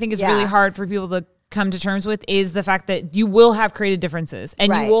thing that I think is really hard for people to come to terms with, is the fact that you will have creative differences,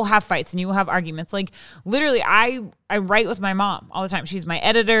 and you will have fights, and you will have arguments. Like literally I write with my mom all the time. She's my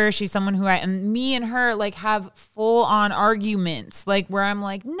editor. She's someone who and me and her like have full on arguments, like where I'm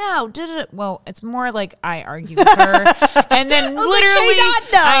like, no, well, it's more like I argue with her. And then literally,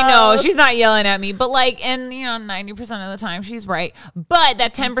 I know she's not yelling at me, but like, and you know, 90% of the time she's right. But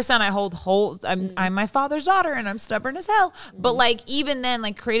that 10% I hold, I'm my father's daughter, and I'm stubborn as hell. But like, even then,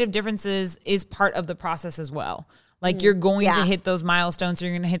 like creative differences is part of the process as well. Like you're going to hit those milestones.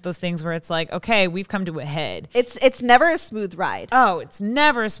 You're going to hit those things where it's like, okay, we've come to a head. It's never a smooth ride. Oh, it's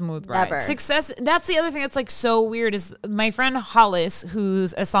never a smooth ride. Never. Success. That's the other thing that's like so weird, is my friend Hollis,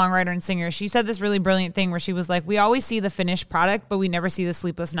 who's a songwriter and singer. She said this really brilliant thing where she was like, we always see the finished product, but we never see the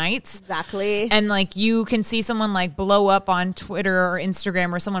sleepless nights. Exactly. And like you can see someone like blow up on Twitter or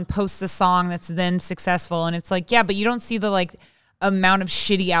Instagram, or someone posts a song that's then successful. And it's like, yeah, but you don't see the like amount of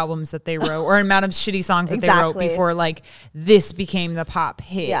shitty albums that they wrote, or amount of shitty songs that they wrote before like this became the pop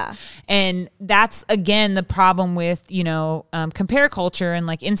hit. Yeah. And that's again the problem with, you know, compare culture and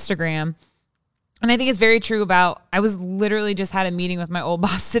like Instagram. And I think it's very true about, I was literally just had a meeting with my old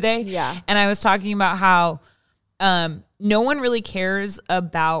boss today. Yeah. And I was talking about how no one really cares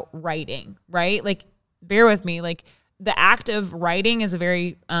about writing, right? Like, bear with me. Like the act of writing is a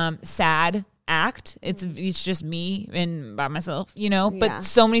very sad act. It's just me and by myself, you know, but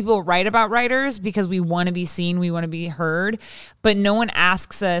so many people write about writers because we want to be seen, we want to be heard, but no one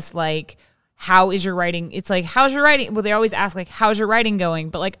asks us like, how is your writing? It's like, how's your writing? Well, they always ask like, how's your writing going?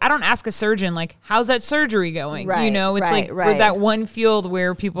 But like, I don't ask a surgeon like, how's that surgery going? Right, you know, it's we're that one field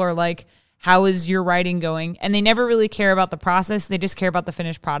where people are like, how is your writing going? And they never really care about the process. They just care about the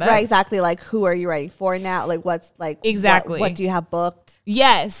finished product. Right, exactly. Like, who are you writing for now? Like, what's like, what do you have booked?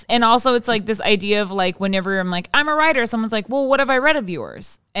 Yes. And also it's like this idea of like, whenever I'm like, I'm a writer, someone's like, well, what have I read of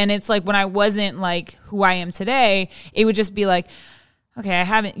yours? And it's like, when I wasn't like who I am today, it would just be like,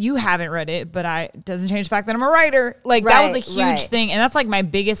 okay, you haven't read it, but it doesn't change the fact that I'm a writer. Like that was a huge thing. And that's like my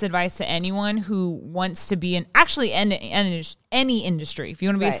biggest advice to anyone who wants to be any industry. If you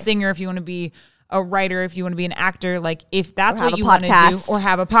want to be a singer, if you want to be a writer, if you want to be an actor, like if that's what you want to do, or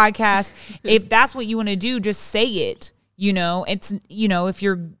have a podcast, if that's what you want to do, just say it. You know, it's, you know, if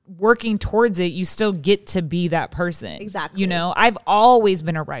you're working towards it, you still get to be that person. Exactly. You know, I've always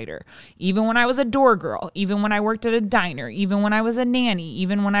been a writer, even when I was a door girl, even when I worked at a diner, even when I was a nanny,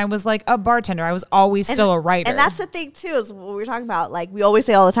 even when I was like a bartender, I was always still a writer. And that's the thing too, is what we were talking about. Like we always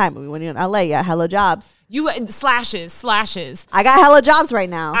say all the time, when you're in LA, yeah, hella jobs. You slashes. I got hella jobs right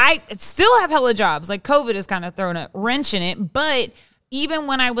now. I still have hella jobs. Like COVID has kind of thrown a wrench in it, but even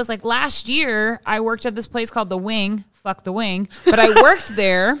when I was like last year, I worked at this place called The Wing. Fuck The Wing. But I worked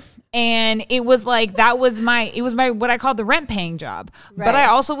there, and it was like, it was my what I called the rent paying job. Right. But I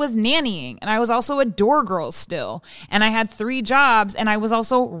also was nannying, and I was also a door girl still. And I had 3 jobs, and I was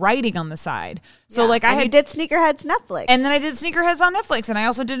also writing on the side. So like you did Sneakerheads Netflix. And then I did Sneakerheads on Netflix, and I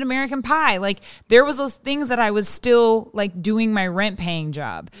also did American Pie. Like there was those things that I was still like doing my rent paying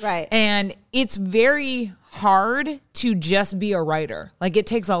job. Right. And it's very hard to just be a writer. Like it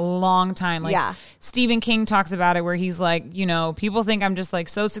takes a long time. Like Stephen King talks about it, where he's like, you know, people think I'm just like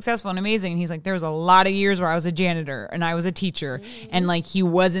so successful and amazing. And he's like, there was a lot of years where I was a janitor and I was a teacher, and like he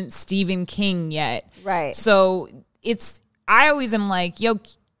wasn't Stephen King yet. Right. So I always am like, yo,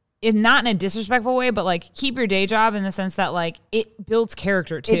 not in a disrespectful way, but like keep your day job in the sense that like it builds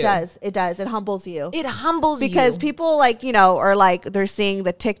character too. It does. It humbles you. It humbles you. Because people like, are like, they're seeing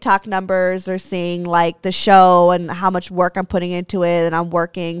the TikTok numbers, they're seeing like the show and how much work I'm putting into it, and I'm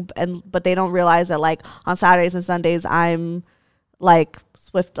working, but they don't realize that like on Saturdays and Sundays I'm like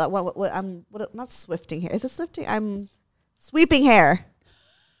not swifting hair. Is it swifting? I'm sweeping hair.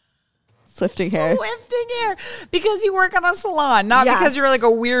 Swifting hair. Because you work on a salon, not Yeah. because you're like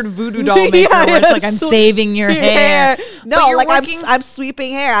a weird voodoo doll maker where it's like I'm saving your hair. No, you're like working, I'm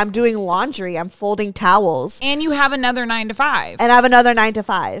sweeping hair. I'm doing laundry. I'm folding towels. and you have another 9 to 5. And I have another 9 to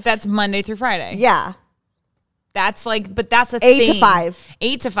 5. That's Monday through Friday. Yeah. That's like, but that's a 8 thing. to 5.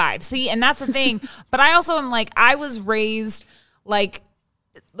 8 to 5. See, and that's the thing. But I also am like, I was raised like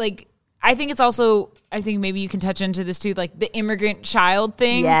I think it's also, I think maybe you can touch into this too, like the immigrant child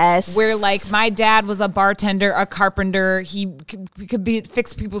thing. Yes. Where like my dad was a bartender, a carpenter. He could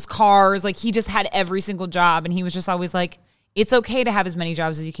fix people's cars. Like he just had every single job. And he was just always like, it's okay to have as many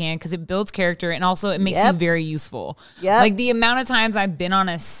jobs as you can because it builds character and also it makes you very useful. Yep. Like the amount of times I've been on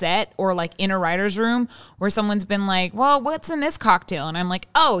a set or like in a writer's room where someone's been like, well, what's in this cocktail? And I'm like,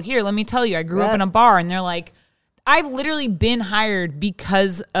 oh, here, let me tell you. I grew up in a bar. And they're like, I've literally been hired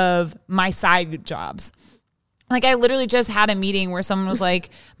because of my side jobs. Like I literally just had a meeting where someone was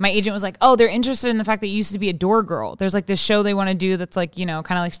like, my agent was like, oh, they're interested in the fact that you used to be a door girl. There's like this show they want to do that's like, kind of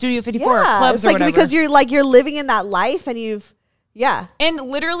like Studio 54 or clubs it's or like whatever. Because you're living in that life and And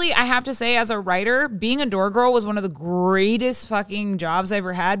literally, I have to say, as a writer, being a door girl was one of the greatest fucking jobs I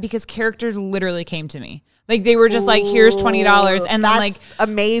ever had because characters literally came to me. Like they were just like, here's $20, and then like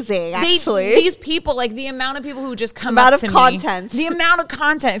amazing. Actually, these people, like the amount of people who just come amount up to of content. me, the amount of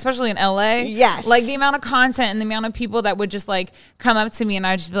content, especially in LA. Yes, like the amount of content and the amount of people that would just like come up to me, and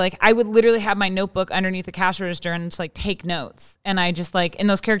I'd just be like, I would literally have my notebook underneath the cash register and just like take notes, and I just like, and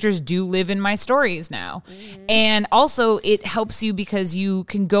those characters do live in my stories now, and also it helps you because you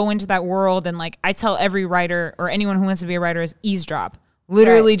can go into that world, and like I tell every writer or anyone who wants to be a writer is eavesdrop.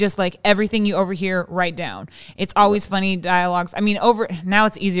 Literally just like everything you overhear, write down. It's always funny dialogues. I mean, now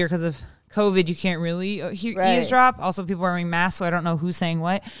it's easier because of COVID. You can't really eavesdrop. Also, people are wearing masks, so I don't know who's saying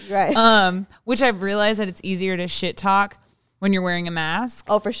what. Right. Which I've realized that it's easier to shit talk when you're wearing a mask.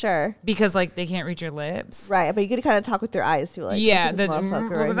 Oh, for sure. Because like they can't reach your lips. Right, but you can kind of talk with your eyes too. Like, yeah.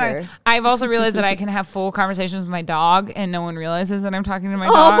 Right I've also realized that I can have full conversations with my dog and no one realizes that I'm talking to my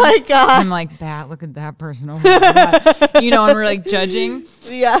dog. Oh my God. I'm like, look at that person over there. And we're like judging.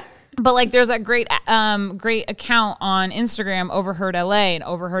 Yeah. But like there's a great account on Instagram, Overheard LA and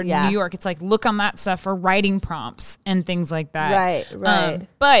Overheard New York. It's like look on that stuff for writing prompts and things like that. Right.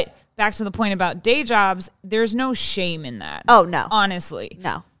 But back to the point about day jobs, there's no shame in that. Oh no. Honestly.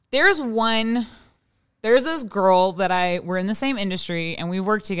 No. There's this girl that we're in the same industry and we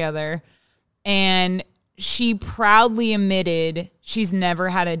work together, and she proudly admitted she's never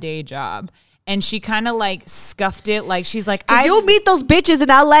had a day job. And she kind of like scuffed it. Like she's like, you'll meet those bitches in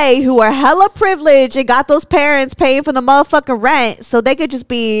LA who are hella privileged and got those parents paying for the motherfucking rent. So they could just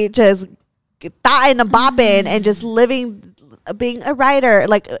be just thotting and bopping and just living, being a writer,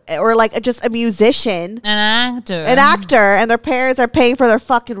 or just a musician. An actor. And their parents are paying for their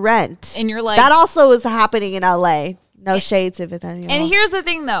fucking rent. And you're like, that also is happening in LA. No shades if it's any. And here's the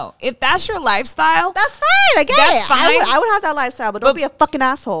thing, though: if that's your lifestyle, that's fine. I get that's it. fine. I would have that lifestyle, but don't be a fucking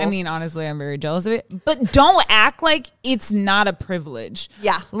asshole. I mean, honestly, I'm very jealous of it. But don't act like it's not a privilege.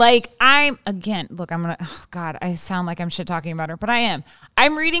 Yeah. Like I'm gonna. Oh God, I sound like I'm shit talking about her, but I am.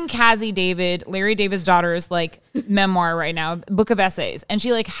 I'm reading Cassie David, Larry David's daughter's like memoir right now, book of essays, and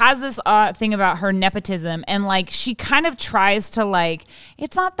she like has this thing about her nepotism, and like she kind of tries to like,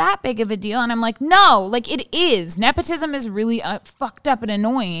 it's not that big of a deal, and I'm like, no, like it is. Nepotism is really fucked up and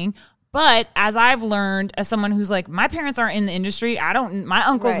annoying. But as I've learned, as someone who's like, my parents aren't in the industry. My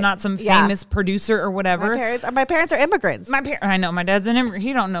uncle's not some famous producer or whatever. My parents are immigrants. I know my dad's an immigrant.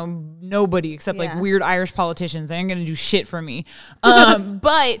 He don't know nobody except like weird Irish politicians. They ain't gonna do shit for me.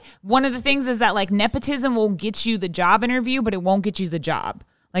 But one of the things is that like nepotism will get you the job interview, but it won't get you the job.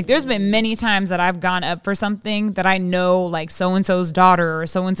 Like there's been many times that I've gone up for something that I know like so-and-so's daughter or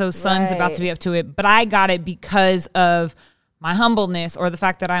so-and-so's son's about to be up to it, but I got it because of my humbleness or the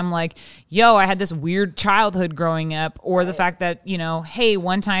fact that I'm like, yo, I had this weird childhood growing up, or the fact that, hey,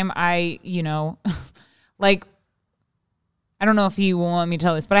 one time I, like, I don't know if he will want me to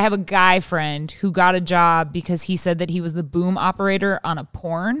tell this, but I have a guy friend who got a job because he said that he was the boom operator on a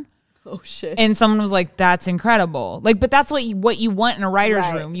porn. Oh shit. And someone was like, that's incredible. Like, but that's what you want in a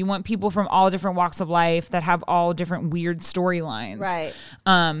writer's room. You want people from all different walks of life that have all different weird storylines. Right.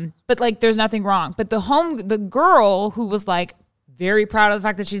 But like there's nothing wrong. But the girl who was like very proud of the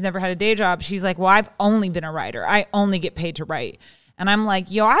fact that she's never had a day job. She's like, well, I've only been a writer. I only get paid to write. And I'm like,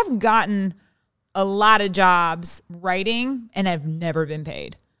 yo, I've gotten a lot of jobs writing and I've never been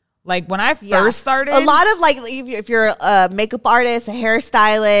paid. Like when I first started. A lot of like, if you're a makeup artist, a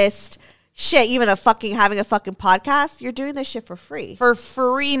hairstylist, shit, even having a fucking podcast, you're doing this shit for free. For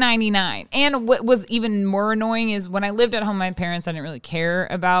free 99. And what was even more annoying is when I lived at home with my parents, I didn't really care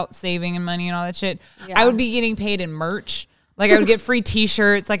about saving and money and all that shit. Yeah. I would be getting paid in merch. Like I would get free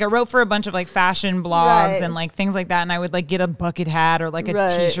t-shirts. Like I wrote for a bunch of like fashion blogs and like things like that. And I would like get a bucket hat or like a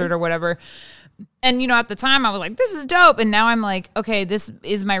t-shirt or whatever. And, you know, at the time I was like, this is dope. And now I'm like, okay, this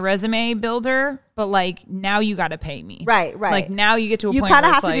is my resume builder. But like now you got to pay me. Right. Like now you get to a point where you kind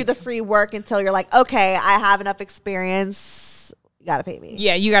of have to do the free work until you're like, okay, I have enough experience. You got to pay me.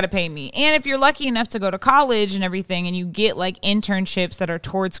 Yeah, you got to pay me. And if you're lucky enough to go to college and everything and you get like internships that are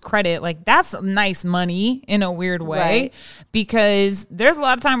towards credit, like that's nice money in a weird way. Right. Because there's a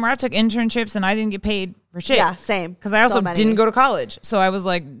lot of time where I took internships and I didn't get paid for shit. Yeah, same. Because I also didn't go to college. So I was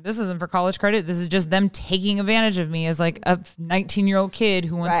like, this isn't for college credit. This is just them taking advantage of me as like a 19-year-old kid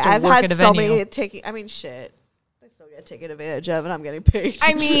who wants to work at a venue. Shit. Taken advantage of and I'm getting paid.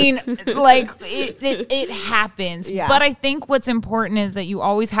 I mean, like it happens. Yeah. But I think what's important is that you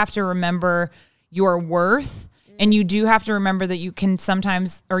always have to remember your worth, and you do have to remember that you can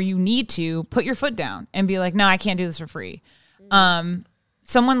sometimes, or you need to put your foot down and be like, no, I can't do this for free.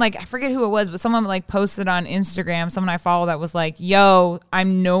 Someone like, I forget who it was, but someone like posted on Instagram, someone I follow that was like, yo,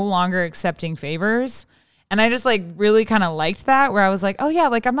 I'm no longer accepting favors. And I just like really kind of liked that, where I was like, oh yeah,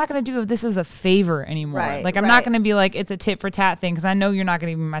 like I'm not going to do this as a favor anymore. Like I'm not going to be like, it's a tit for tat thing. Cause I know you're not going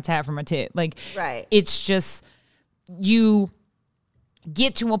to give me my tat for my tit. Like it's just, you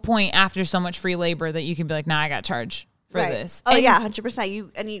get to a point after so much free labor that you can be like, nah, I got to charge for this. Oh and yeah,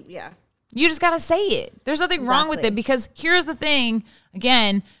 100%. You just got to say it. There's nothing wrong with it, because here's the thing.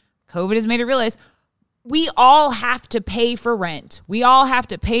 Again, COVID has made it realize we all have to pay for rent. We all have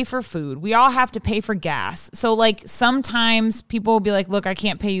to pay for food. We all have to pay for gas. So like sometimes people will be like, look, I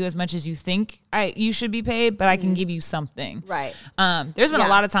can't pay you as much as you think you should be paid, but I can give you something. Right. There's been a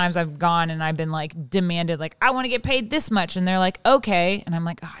lot of times I've gone and I've been like demanded, like, I want to get paid this much. And they're like, okay. And I'm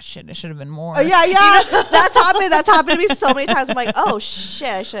like, oh shit, it should have been more. Yeah. You know? That's happened to me so many times. I'm like, oh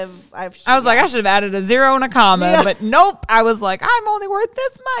shit, I was like, I should have added a 0 and a comma, but nope. I was like, I'm only worth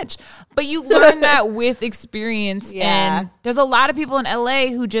this much. But you learn that with experience. And there's a lot of people in LA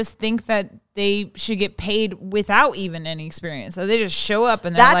who just think that they should get paid without even any experience. So they just show up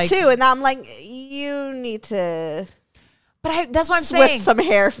and they're that like, too. And I'm like, you need to. But that's what I'm saying. Swift some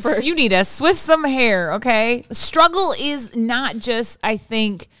hair first. You need to swift some hair. Okay. Struggle is not just, I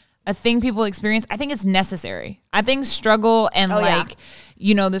think, a thing people experience. I think it's necessary. I think struggle and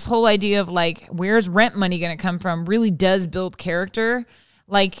you know, this whole idea of like, where's rent money going to come from really does build character.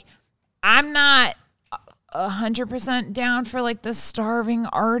 Like, I'm not 100% down for like the starving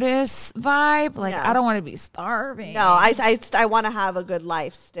artist vibe. Like, I don't want to be starving. No, I want to have a good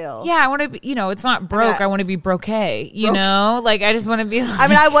life still. Yeah, I want to be, you know, it's not broke. I want to be broke-ay, you know? Like, I just want to be like, I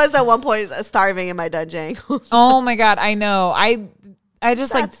mean, I was at one point starving in my dungeon. Oh my God, I know. I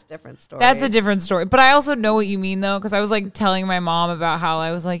just that's a different story. That's a different story. But I also know what you mean though, because I was like telling my mom about how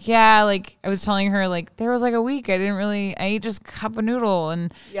I was like, yeah, like I was telling her like there was like a week I ate just cup of noodle,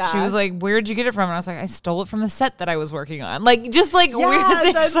 and she was like, where'd you get it from? And I was like, I stole it from the set that I was working on. Like just like weird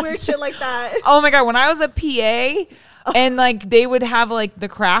things, weird shit like that. Oh my God, when I was a PA. And like they would have like the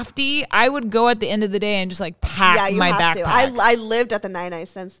crafty, I would go at the end of the day and just like pack my backpack. I lived at the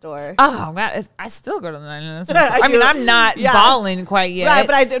 99-cent store. Oh God, I still go to the 99-cent store. I mean, I'm not balling quite yet.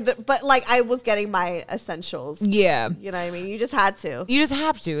 Right, but like I was getting my essentials. Yeah, you know what I mean. You just had to. You just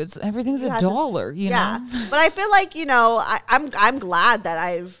have to. Everything's $1. You know. But I feel like I'm glad that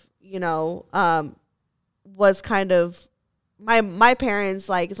I've was kind of my parents,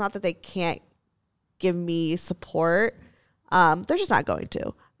 like, it's not that they can't give me support, they're just not going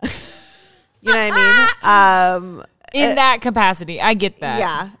to. You know what I mean? In that capacity, I get that.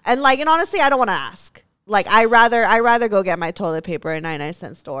 Yeah, and honestly, I don't want to ask. Like, I rather go get my toilet paper at a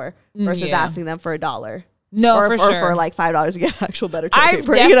 99-cent store versus asking them for $1. No, or for like $5 to get actual better toilet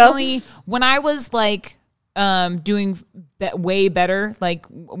paper. Definitely, when I was like doing way better, like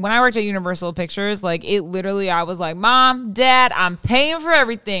when I worked at Universal Pictures, like it literally, I was like, Mom, Dad, I'm paying for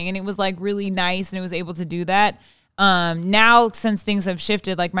everything, and it was like really nice, and it was able to do that. Now, since things have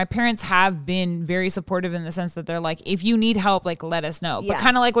shifted, like my parents have been very supportive in the sense that they're like, if you need help, like let us know. But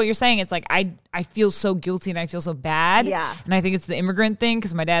kind of like what you're saying, it's like I feel so guilty and I feel so bad. Yeah. And I think it's the immigrant thing,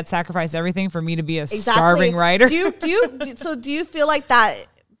 because my dad sacrificed everything for me to be a starving writer. Do you feel like that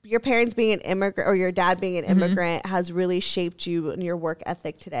your parents being an immigrant or your dad being an immigrant has really shaped you and your work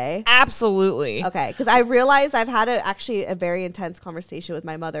ethic today? Absolutely. Okay, because I realized I've had actually a very intense conversation with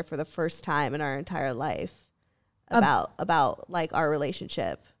my mother for the first time in our entire life about like our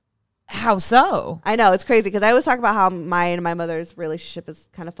relationship. How so? I know, it's crazy because I always talk about how mine and my mother's relationship is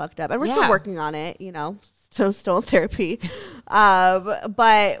kind of fucked up, and we're still working on it. You know, still in therapy.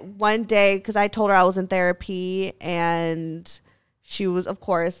 But one day, because I told her I was in therapy, and she was, of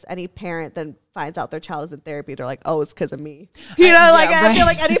course, any parent then finds out their child is in therapy, they're like, oh, it's because of me. You know, like, I feel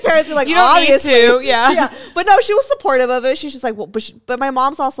like any parents are like, you don't obviously. Need to, yeah. But no, she was supportive of it. She's just like, well, but my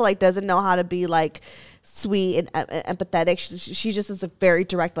mom's also like, doesn't know how to be like sweet and empathetic. She just is a very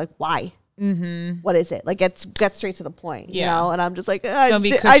direct, like, why? What is it? Like, get straight to the point, you know? And I'm just like, I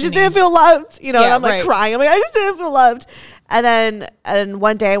just didn't feel loved, you know? And I'm like crying. I'm like, I just didn't feel loved. And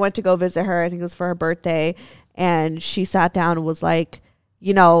one day I went to go visit her. I think it was for her birthday. And she sat down and was like,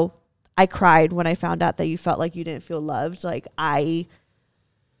 you know, I cried when I found out that you felt like you didn't feel loved. Like, I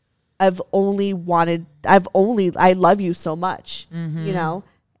love you so much, you know?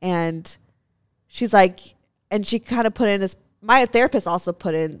 And she's like, and she kind of put in this, my therapist also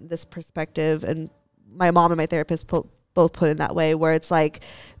put in this perspective, and my mom and my therapist both put in that way, where it's like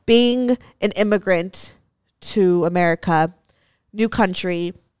being an immigrant to America, new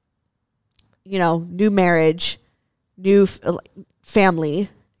country, you know, new marriage, new family,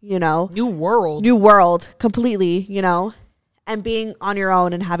 you know, new world completely, you know, and being on your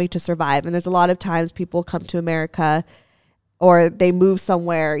own and having to survive. And there's a lot of times people come to America or they move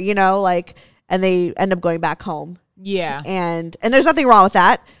somewhere, you know, like, and they end up going back home. Yeah. And there's nothing wrong with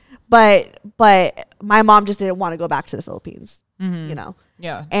that. But my mom just didn't want to go back to the Philippines, you know?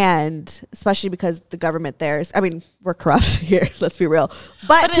 Yeah. And especially because the government there is, I mean, we're corrupt here, let's be real.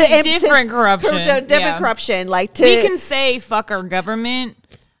 But different corruption. Different corruption. Like, we can say fuck our government.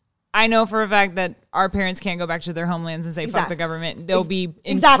 I know for a fact that our parents can't go back to their homelands and say fuck the government. They'll be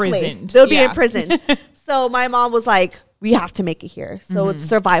imprisoned. They'll be imprisoned. So my mom was like, we have to make it here. So it's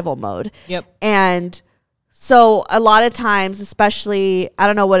survival mode. Yep. And so a lot of times, especially, I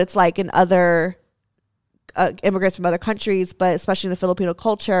don't know what it's like in other immigrants from other countries, but especially in the Filipino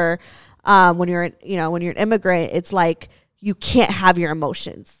culture, when you're an immigrant, it's like you can't have your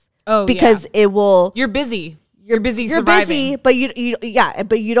emotions. Oh, because it will. You're busy. You're busy surviving. But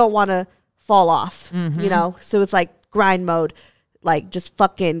you don't want to fall off. You know, so it's like grind mode, like just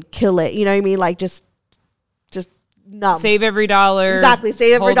fucking kill it. You know what I mean? Like just numb. Save every dollar. Exactly.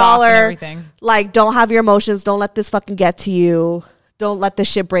 Save every dollar. Everything. Like, don't have your emotions. Don't let this fucking get to you. Don't let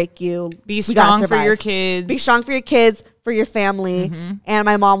this shit break you. Be strong for your kids. Be strong for your kids, for your family. And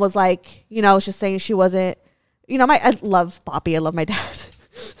my mom was like, you know, just saying she wasn't, you know, I love Poppy. I love my dad.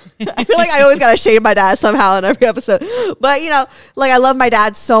 I feel like I always got to shame my dad somehow in every episode. But, you know, like, I love my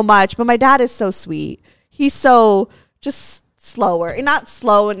dad so much. But my dad is so sweet. He's so just slower. Not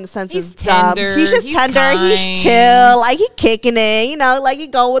slow in the sense he's of tender. He's just tender. Kind. He's chill. Like, he kicking it. You know, like, he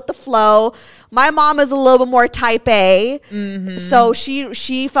go with the flow. My mom is a little bit more type A. So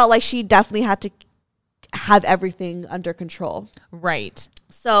she felt like she definitely had to have everything under control. Right.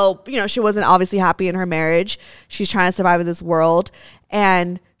 So, you know, she wasn't obviously happy in her marriage. She's trying to survive in this world.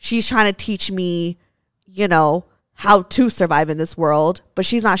 And she's trying to teach me, you know, how to survive in this world. But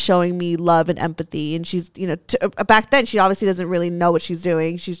she's not showing me love and empathy. And she's, you know, back then, she obviously doesn't really know what she's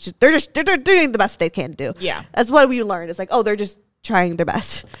doing. She's just, they're doing the best they can do. Yeah. That's what we learned. It's like, oh, they're just trying their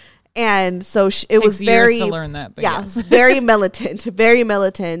best. And so it was very, years to learn that, but yes. very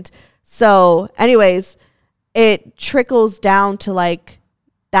militant. So anyways, it trickles down to like,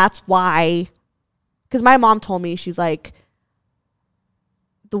 that's why, because my mom told me, she's like,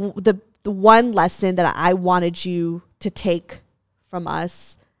 the one lesson that I wanted you to take from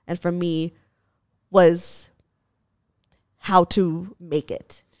us and from me was how to make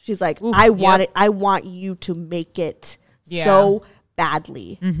it. She's like, ooh, I want you to make it so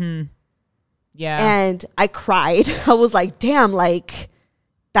badly. Yeah. And I cried. I was like, damn, like,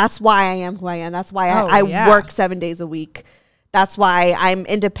 that's why I am who I am. That's why I work 7 days a week. That's why I'm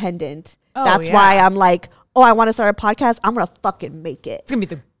independent. That's why I'm like, oh, I want to start a podcast. I'm going to fucking make it. It's going to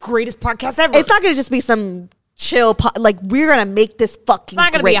be the greatest podcast ever. It's not going to just be some chill, like, we're going to make this fucking It's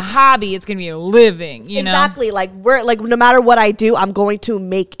not going to be a hobby. It's going to be a living, you know? Exactly. Like, we're like, no matter what I do, I'm going to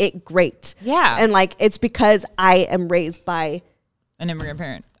make it great. Yeah. And like, it's because I am raised by an immigrant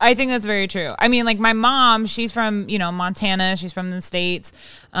parent. I think that's very true. I mean, like, my mom, she's from, you know, Montana. She's from the States.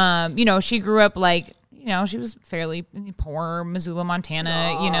 You know, she grew up like, you know, she was fairly poor, Missoula,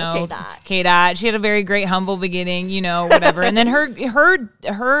 Montana, Oh, you know, KDOT. KDOT. She had a very great, humble beginning, you know, whatever. And then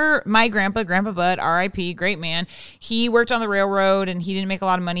my grandpa Bud, R.I.P., great man. He worked on the railroad and he didn't make a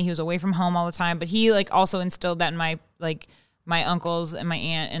lot of money. He was away from home all the time, but he like also instilled that in my uncles and my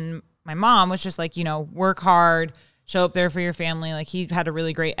aunt and my mom, was just like, you know, work hard, show up there for your family. Like, he had a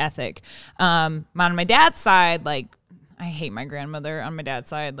really great ethic. On my dad's side, like, I hate my grandmother on my dad's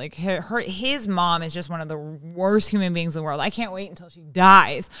side. Like, his mom is just one of the worst human beings in the world. I can't wait until she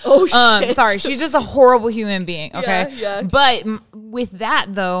dies. Oh, shit. Sorry, she's just a horrible human being, okay? Yeah. But with that,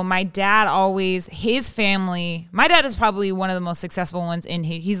 though, my dad always, his family, my dad is probably one of the most successful ones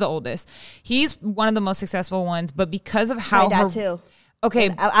he's the oldest. He's one of the most successful ones, but because of how My dad too.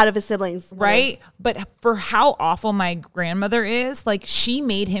 Okay. Out of his siblings. Right? But for how awful my grandmother is, like, she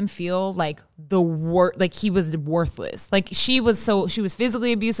made him feel like like he was worthless. Like, she was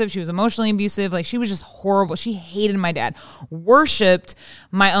physically abusive. She was emotionally abusive. Like, she was just horrible. She hated my dad, worshipped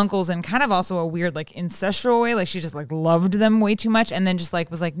my uncles in kind of also a weird, like, incestual way. Like, she just like loved them way too much. And then just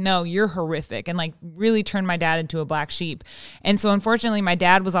like was like, no, you're horrific. And like really turned my dad into a black sheep. And so unfortunately, my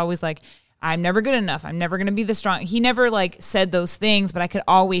dad was always like, I'm never good enough. I'm never going to be the strong. He never like said those things, but I could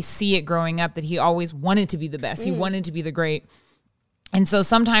always see it growing up that he always wanted to be the best. He wanted to be the great. And so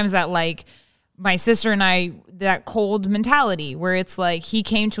sometimes that, like, my sister and I, that cold mentality where it's like he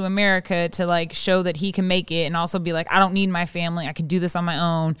came to America to like show that he can make it and also be like, I don't need my family. I can do this on my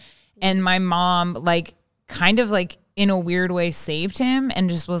own. And my mom, like, kind of like in a weird way saved him and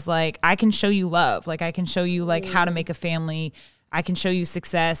just was like, I can show you love. Like, I can show you like how to make a family. I can show you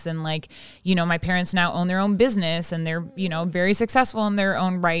success. And like, you know, my parents now own their own business and they're, you know, very successful in their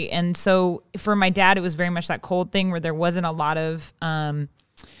own right. And so for my dad, it was very much that cold thing where there wasn't a lot of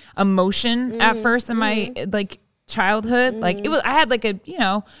emotion at first in my like childhood. Like, I had like a, you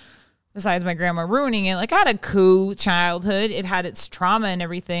know, besides my grandma ruining it, like I had a cool childhood. It had its trauma and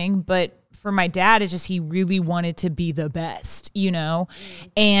everything, but for my dad, it's just he really wanted to be the best, you know?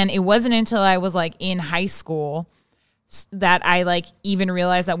 And it wasn't until I was like in high school that I like even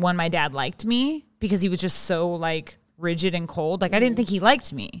realized that my dad liked me because he was just so like rigid and cold. Like, I didn't think he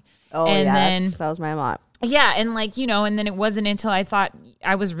liked me. Oh, and yeah, then that was my mom. yeah, and like, you know, and then it wasn't until I thought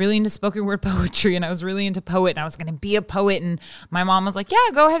I was really into spoken word poetry and I was really into poet and I was going to be a poet, and my mom was like, yeah,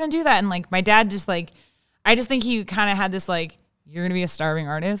 go ahead and do that. And like my dad just like, I just think he kind of had this like, you're going to be a starving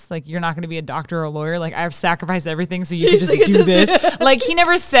artist. Like, you're not going to be a doctor or a lawyer. Like, I've sacrificed everything so you can just do this. Like, he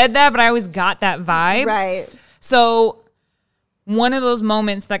never said that, but I always got that vibe. Right. So one of those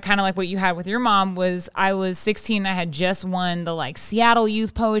moments that kind of like what you had with your mom was I was 16. I had just won the like Seattle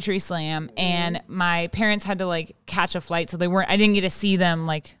Youth Poetry Slam, and my parents had to like catch a flight. So I didn't get to see them.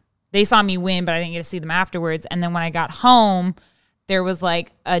 Like, they saw me win, but I didn't get to see them afterwards. And then when I got home, there was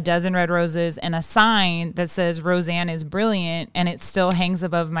like a dozen red roses and a sign that says Roseanne is brilliant. And it still hangs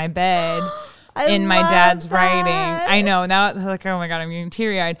above my bed in my dad's writing. I know now, like, oh my God, I'm getting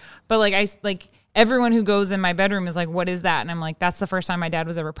teary eyed. But like, everyone who goes in my bedroom is like, what is that? And I'm like, that's the first time my dad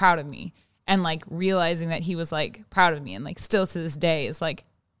was ever proud of me. And like realizing that he was like proud of me, and like still to this day is like,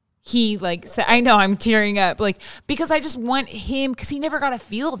 he like said, I know I'm tearing up, like, because I just want him, because he never got to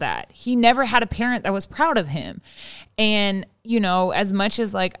feel that. He never had a parent that was proud of him. And, you know, as much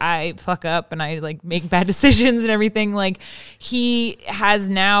as like I fuck up and I like make bad decisions and everything, like he has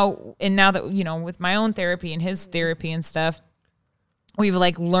now, and now that, you know, with my own therapy and his therapy and stuff, we've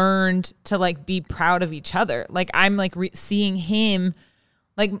like learned to like be proud of each other. Like, I'm like seeing him,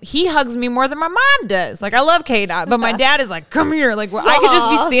 like, he hugs me more than my mom does. Like, I love KDOT, but my dad is like, come here. Like, I could just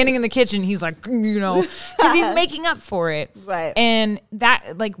be standing in the kitchen. He's like, you know, because he's making up for it. Right. And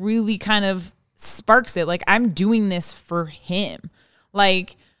that like really kind of sparks it. Like, I'm doing this for him.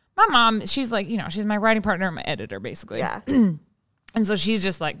 Like, my mom, she's like, you know, she's my writing partner and my editor, basically. Yeah. And so she's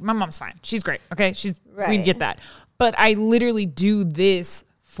just like, my mom's fine. She's great. Okay. We Right. get that. But I literally do this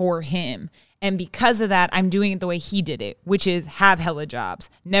for him. And because of that, I'm doing it the way he did it, which is have hella jobs,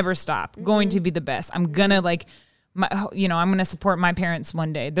 never stop, going to be the best. I'm going to like, I'm going to support my parents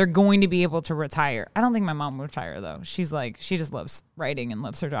one day. They're going to be able to retire. I don't think my mom will retire though. She's like, she just loves writing and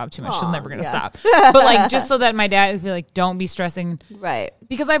loves her job too much. She's never going to stop. But like, just so that my dad would be like, don't be stressing. Right.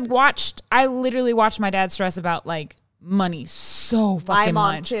 Because I literally watched my dad stress about like money so fucking My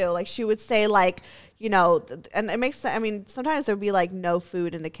mom much. too. Like, she would say like, you know, and it makes sense. I mean, sometimes there would be like no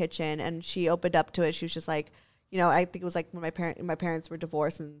food in the kitchen, and she opened up to it. She was just like, you know, I think it was like when my parents were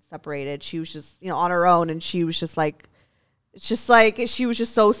divorced and separated. She was just, you know, on her own, and she was just like, It's just like she was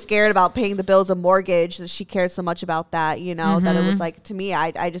just so scared about paying the bills and mortgage that she cared so much about that, you know, that it was like, to me,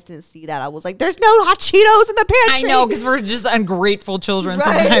 I just didn't see that. I was like, there's no hot Cheetos in the pantry. I know, because we're just ungrateful children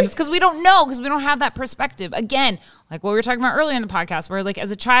sometimes because we don't know, because we don't have that perspective. Again, like what we were talking about earlier in the podcast, where like as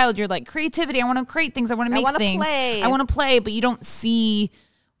a child, you're like, creativity, I want to create things, I want to make things. I want to play, but you don't see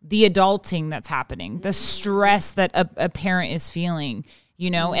the adulting that's happening, the stress that a parent is feeling,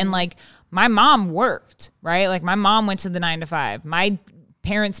 you know, and like, my mom worked, right? Like my mom went to the 9 to 5. My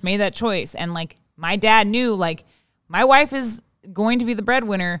parents made that choice. And like my dad knew, like, my wife is going to be the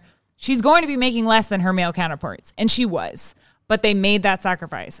breadwinner. She's going to be making less than her male counterparts. And she was, but they made that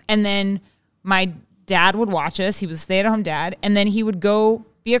sacrifice. And then my dad would watch us. He was a stay-at-home dad. And then he would go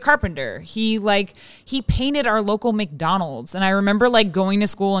be a carpenter. He painted our local McDonald's. And I remember like going to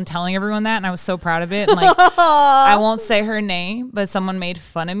school and telling everyone that. And I was so proud of it. And like, I won't say her name, but someone made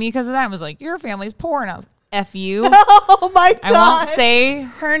fun of me because of that and was like, your family's poor. And I was, F you. Oh my God. I won't say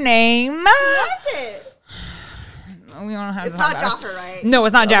her name. Who was it? We don't have It's not Jaffer, right? No,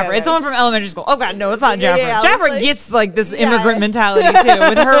 it's not Jaffer. Okay. It's someone from elementary school. Oh God, no, it's not Jaffer. Yeah, Jaffer like, gets like this immigrant mentality too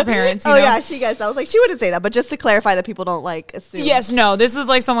with her parents. You know? Yeah, she gets that. I was like, she wouldn't say that, but just to clarify that people don't like assume. Yes, no, this is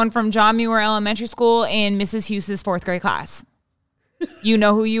like someone from John Muir Elementary School in Mrs. Hughes' 4th grade class. You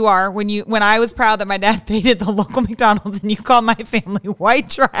know who you are when I was proud that my dad painted the local McDonald's and you called my family white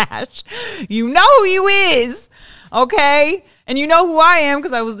trash. You know who you is, okay? And you know who I am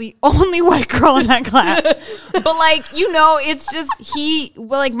because I was the only white girl in that class. But like, you know, it's just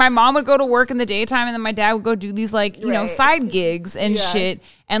like my mom would go to work in the daytime and then my dad would go do these like, you know, side gigs and shit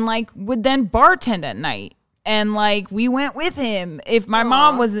and like would then bartend at night. And like we went with him if my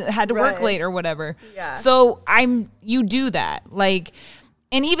mom had to work late or whatever. Yeah. So you do that. Like,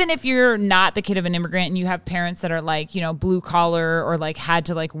 and even if you're not the kid of an immigrant and you have parents that are like, you know, blue collar or like had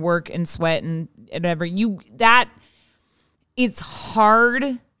to like work and sweat and whatever, it's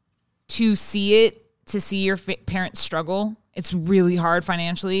hard to see your parents struggle. It's really hard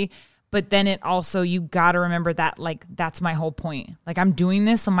financially. But then it also, you got to remember that, like, that's my whole point. Like, I'm doing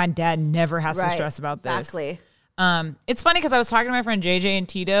this so my dad never has to stress about this. Exactly. It's funny because I was talking to my friend JJ and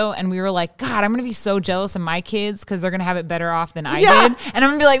Tito, and we were like, God, I'm going to be so jealous of my kids because they're going to have it better off than I did. And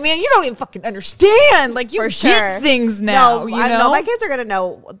I'm going to be like, man, you don't even fucking understand. Like, you get things now. No, you know? No, my kids are going to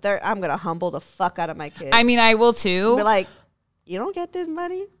know. I'm going to humble the fuck out of my kids. I mean, I will too. Be like, you don't get this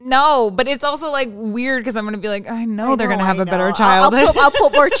money? No, but it's also like weird because I'm going to be like, I know they're going to have a better childhood. I'll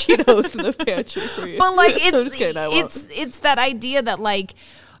put more Cheetos in the pantry for you. But like, it's that idea that like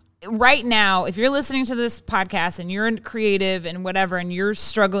right now, if you're listening to this podcast and you're creative and whatever, and you're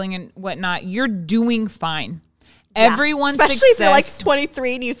struggling and whatnot, you're doing fine. Everyone's especially success. if you're like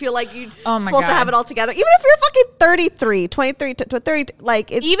 23 and you feel like you're supposed God. to have it all together. Even if you're fucking 33, 23 to 30,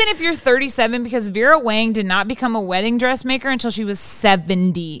 like it's, even if you're 37, because Vera Wang did not become a wedding dressmaker until she was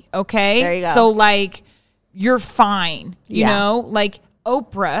 70. Okay, there you go. So like, you're fine. You know, like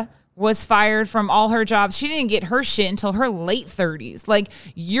Oprah was fired from all her jobs. She didn't get her shit until her late 30s. Like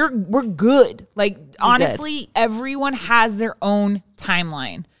we're good. Like honestly, everyone has their own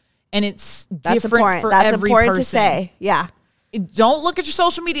timeline. And it's different for every person. That's important to say. Yeah. Don't look at your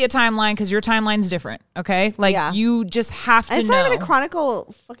social media timeline because your timeline's different. Okay. Like you just have to know. It's not even a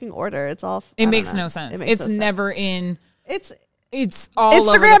chronicle fucking order. It's all. It makes no sense. It's never in. It's all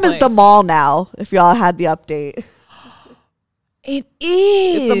Instagram over the is the mall now. If y'all had the update. It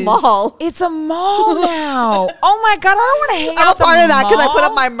is. It's a mall. It's a mall now. Oh my God, I don't want to hang out. I'm a part of that because I put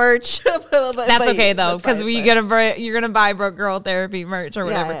up my merch. That's okay though, because you're gonna buy Broke Girl Therapy merch or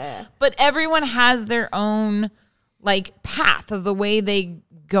whatever. Yeah. But everyone has their own like path of the way they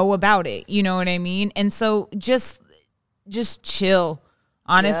go about it. You know what I mean? And so just chill.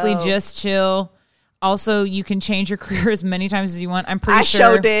 Honestly, just chill. Also, you can change your career as many times as you want. I'm pretty sure.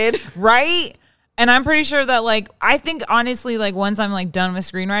 I sure did. Right? And I'm pretty sure that, like, I think, honestly, like, once I'm, like, done with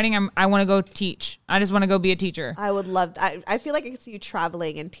screenwriting, I want to go teach. I just want to go be a teacher. I would love I feel like I could see you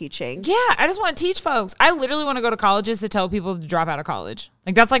traveling and teaching. Yeah, I just want to teach folks. I literally want to go to colleges to tell people to drop out of college.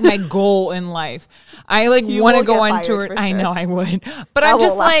 Like, that's, like, my goal in life. I, like, want to go on tour. I know I would. But I'm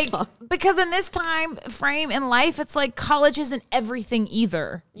just, like, because in this time frame in life, it's, like, college isn't everything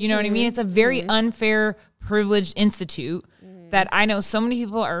either. You know what I mean? It's a very unfair, privileged institute that I know so many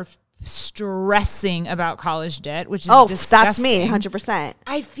people are stressing about college debt, which is disgusting. That's me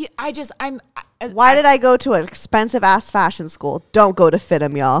 100%. Why did I go to an expensive ass fashion school? Don't go to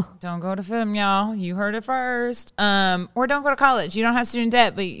FITM, y'all. Don't go to FITM, y'all. You heard it first. Or don't go to college. You don't have student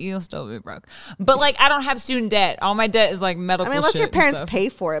debt, but you'll still be broke. But like, I don't have student debt. All my debt is like medical. I mean, unless your parents pay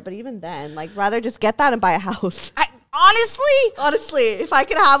for it, but even then, like, rather just get that and buy a house. Honestly, if I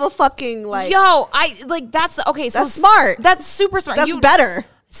could have a fucking like, that's okay. So that's smart. That's super smart. That's better.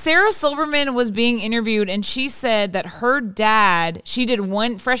 Sarah Silverman was being interviewed, and she said that her dad, she did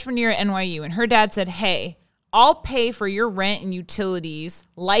one freshman year at NYU, and her dad said, hey, I'll pay for your rent and utilities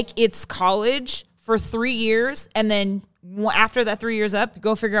like it's college for 3 years, and then after that 3 years up,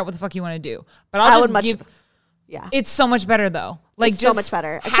 go figure out what the fuck you want to do. But I'll just give... Yeah. It's so much better, though. Like, it's so much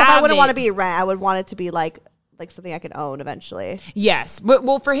better. Except I wouldn't want to be rent. I would want it to be like something I could own eventually. Yes. But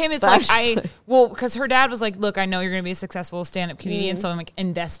for him, it's because her dad was like, look, I know you're going to be a successful stand-up comedian, so I'm like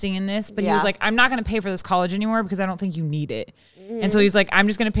investing in this. But he was like, I'm not going to pay for this college anymore because I don't think you need it. And so he's like, I'm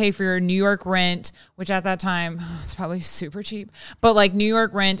just going to pay for your New York rent, which at that time, it's probably super cheap. But like New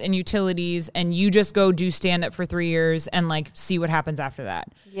York rent and utilities, and you just go do stand-up for 3 years and like see what happens after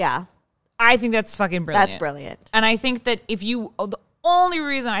that. Yeah. I think that's fucking brilliant. That's brilliant. And I think that the only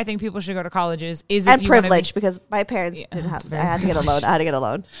reason I think people should go to colleges is and privilege, because my parents didn't have. I had to get a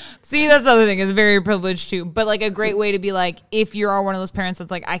loan. See, that's the other thing. Is very privileged too. But like a great way to be like, if you are one of those parents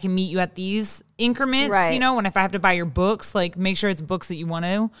that's like, I can meet you at these increments, right. You know, and if I have to buy your books, like make sure it's books that you want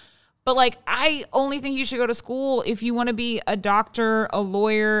to. But like, I only think you should go to school if you want to be a doctor, a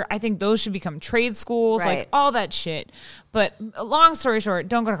lawyer. I think those should become trade schools, right. Like all that shit. But long story short,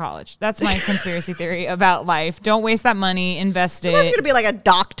 don't go to college. That's my conspiracy theory about life. Don't waste that money. Invest it. That's going to be like a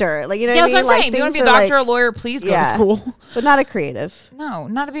doctor. Like, you know what I mean? That's what I'm saying. Like, if you want to be a doctor or a lawyer, please go to school. But not a creative. No,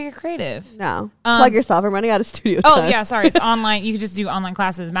 not to be a creative. No. Plug yourself. I'm running out of studio time. Oh, yeah. Sorry. It's online. You can just do online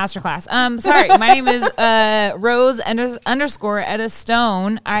classes, masterclass. Sorry. My name is Rose _ Etta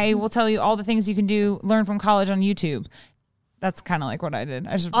Stone. I will tell you all the things you can learn from college on YouTube. That's kind of like what I did.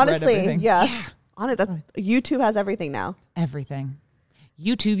 I just read everything. Yeah. Honestly, YouTube has everything now. Everything.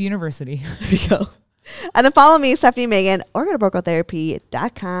 YouTube University. There you go. And then follow me, Stephanie Megan, or go to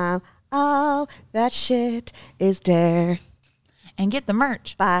BrokeOutTherapy.com. All that shit is there. And get the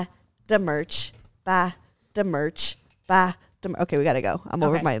merch. Buy the merch. Buy the merch. Buy the Okay, we got to go. I'm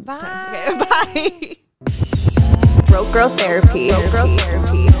over my time. Okay, bye. Broke Girl Therapy. Broke Girl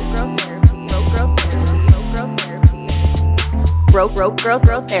Therapy. Broke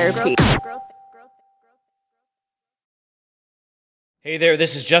Girl Therapy. Hey there,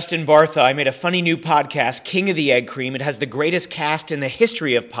 this is Justin Bartha. I made a funny new podcast, King of the Egg Cream. It has the greatest cast in the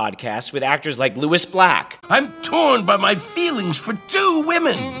history of podcasts with actors like Louis Black. I'm torn by my feelings for two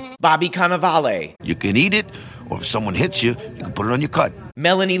women. Bobby Cannavale. You can eat it, or if someone hits you, you can put it on your cut.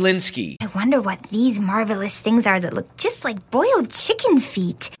 Melanie Linsky. I wonder what these marvelous things are that look just like boiled chicken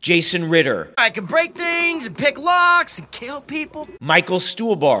feet. Jason Ritter. I can break things and pick locks and kill people. Michael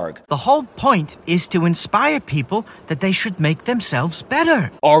Stuhlbarg. The whole point is to inspire people that they should make themselves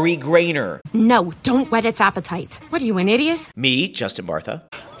better. Ari Grainer. No, don't whet its appetite. What are you, an idiot? Me, Justin Bartha.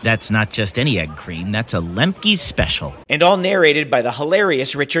 That's not just any egg cream, that's a Lemke's special. And all narrated by the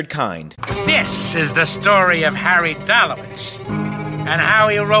hilarious Richard Kind. This is the story of Harry Dalowitz and how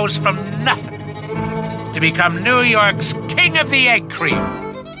he rose from nothing to become New York's King of the Egg Cream.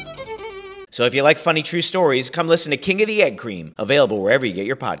 So if you like funny true stories, come listen to King of the Egg Cream, available wherever you get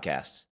your podcasts.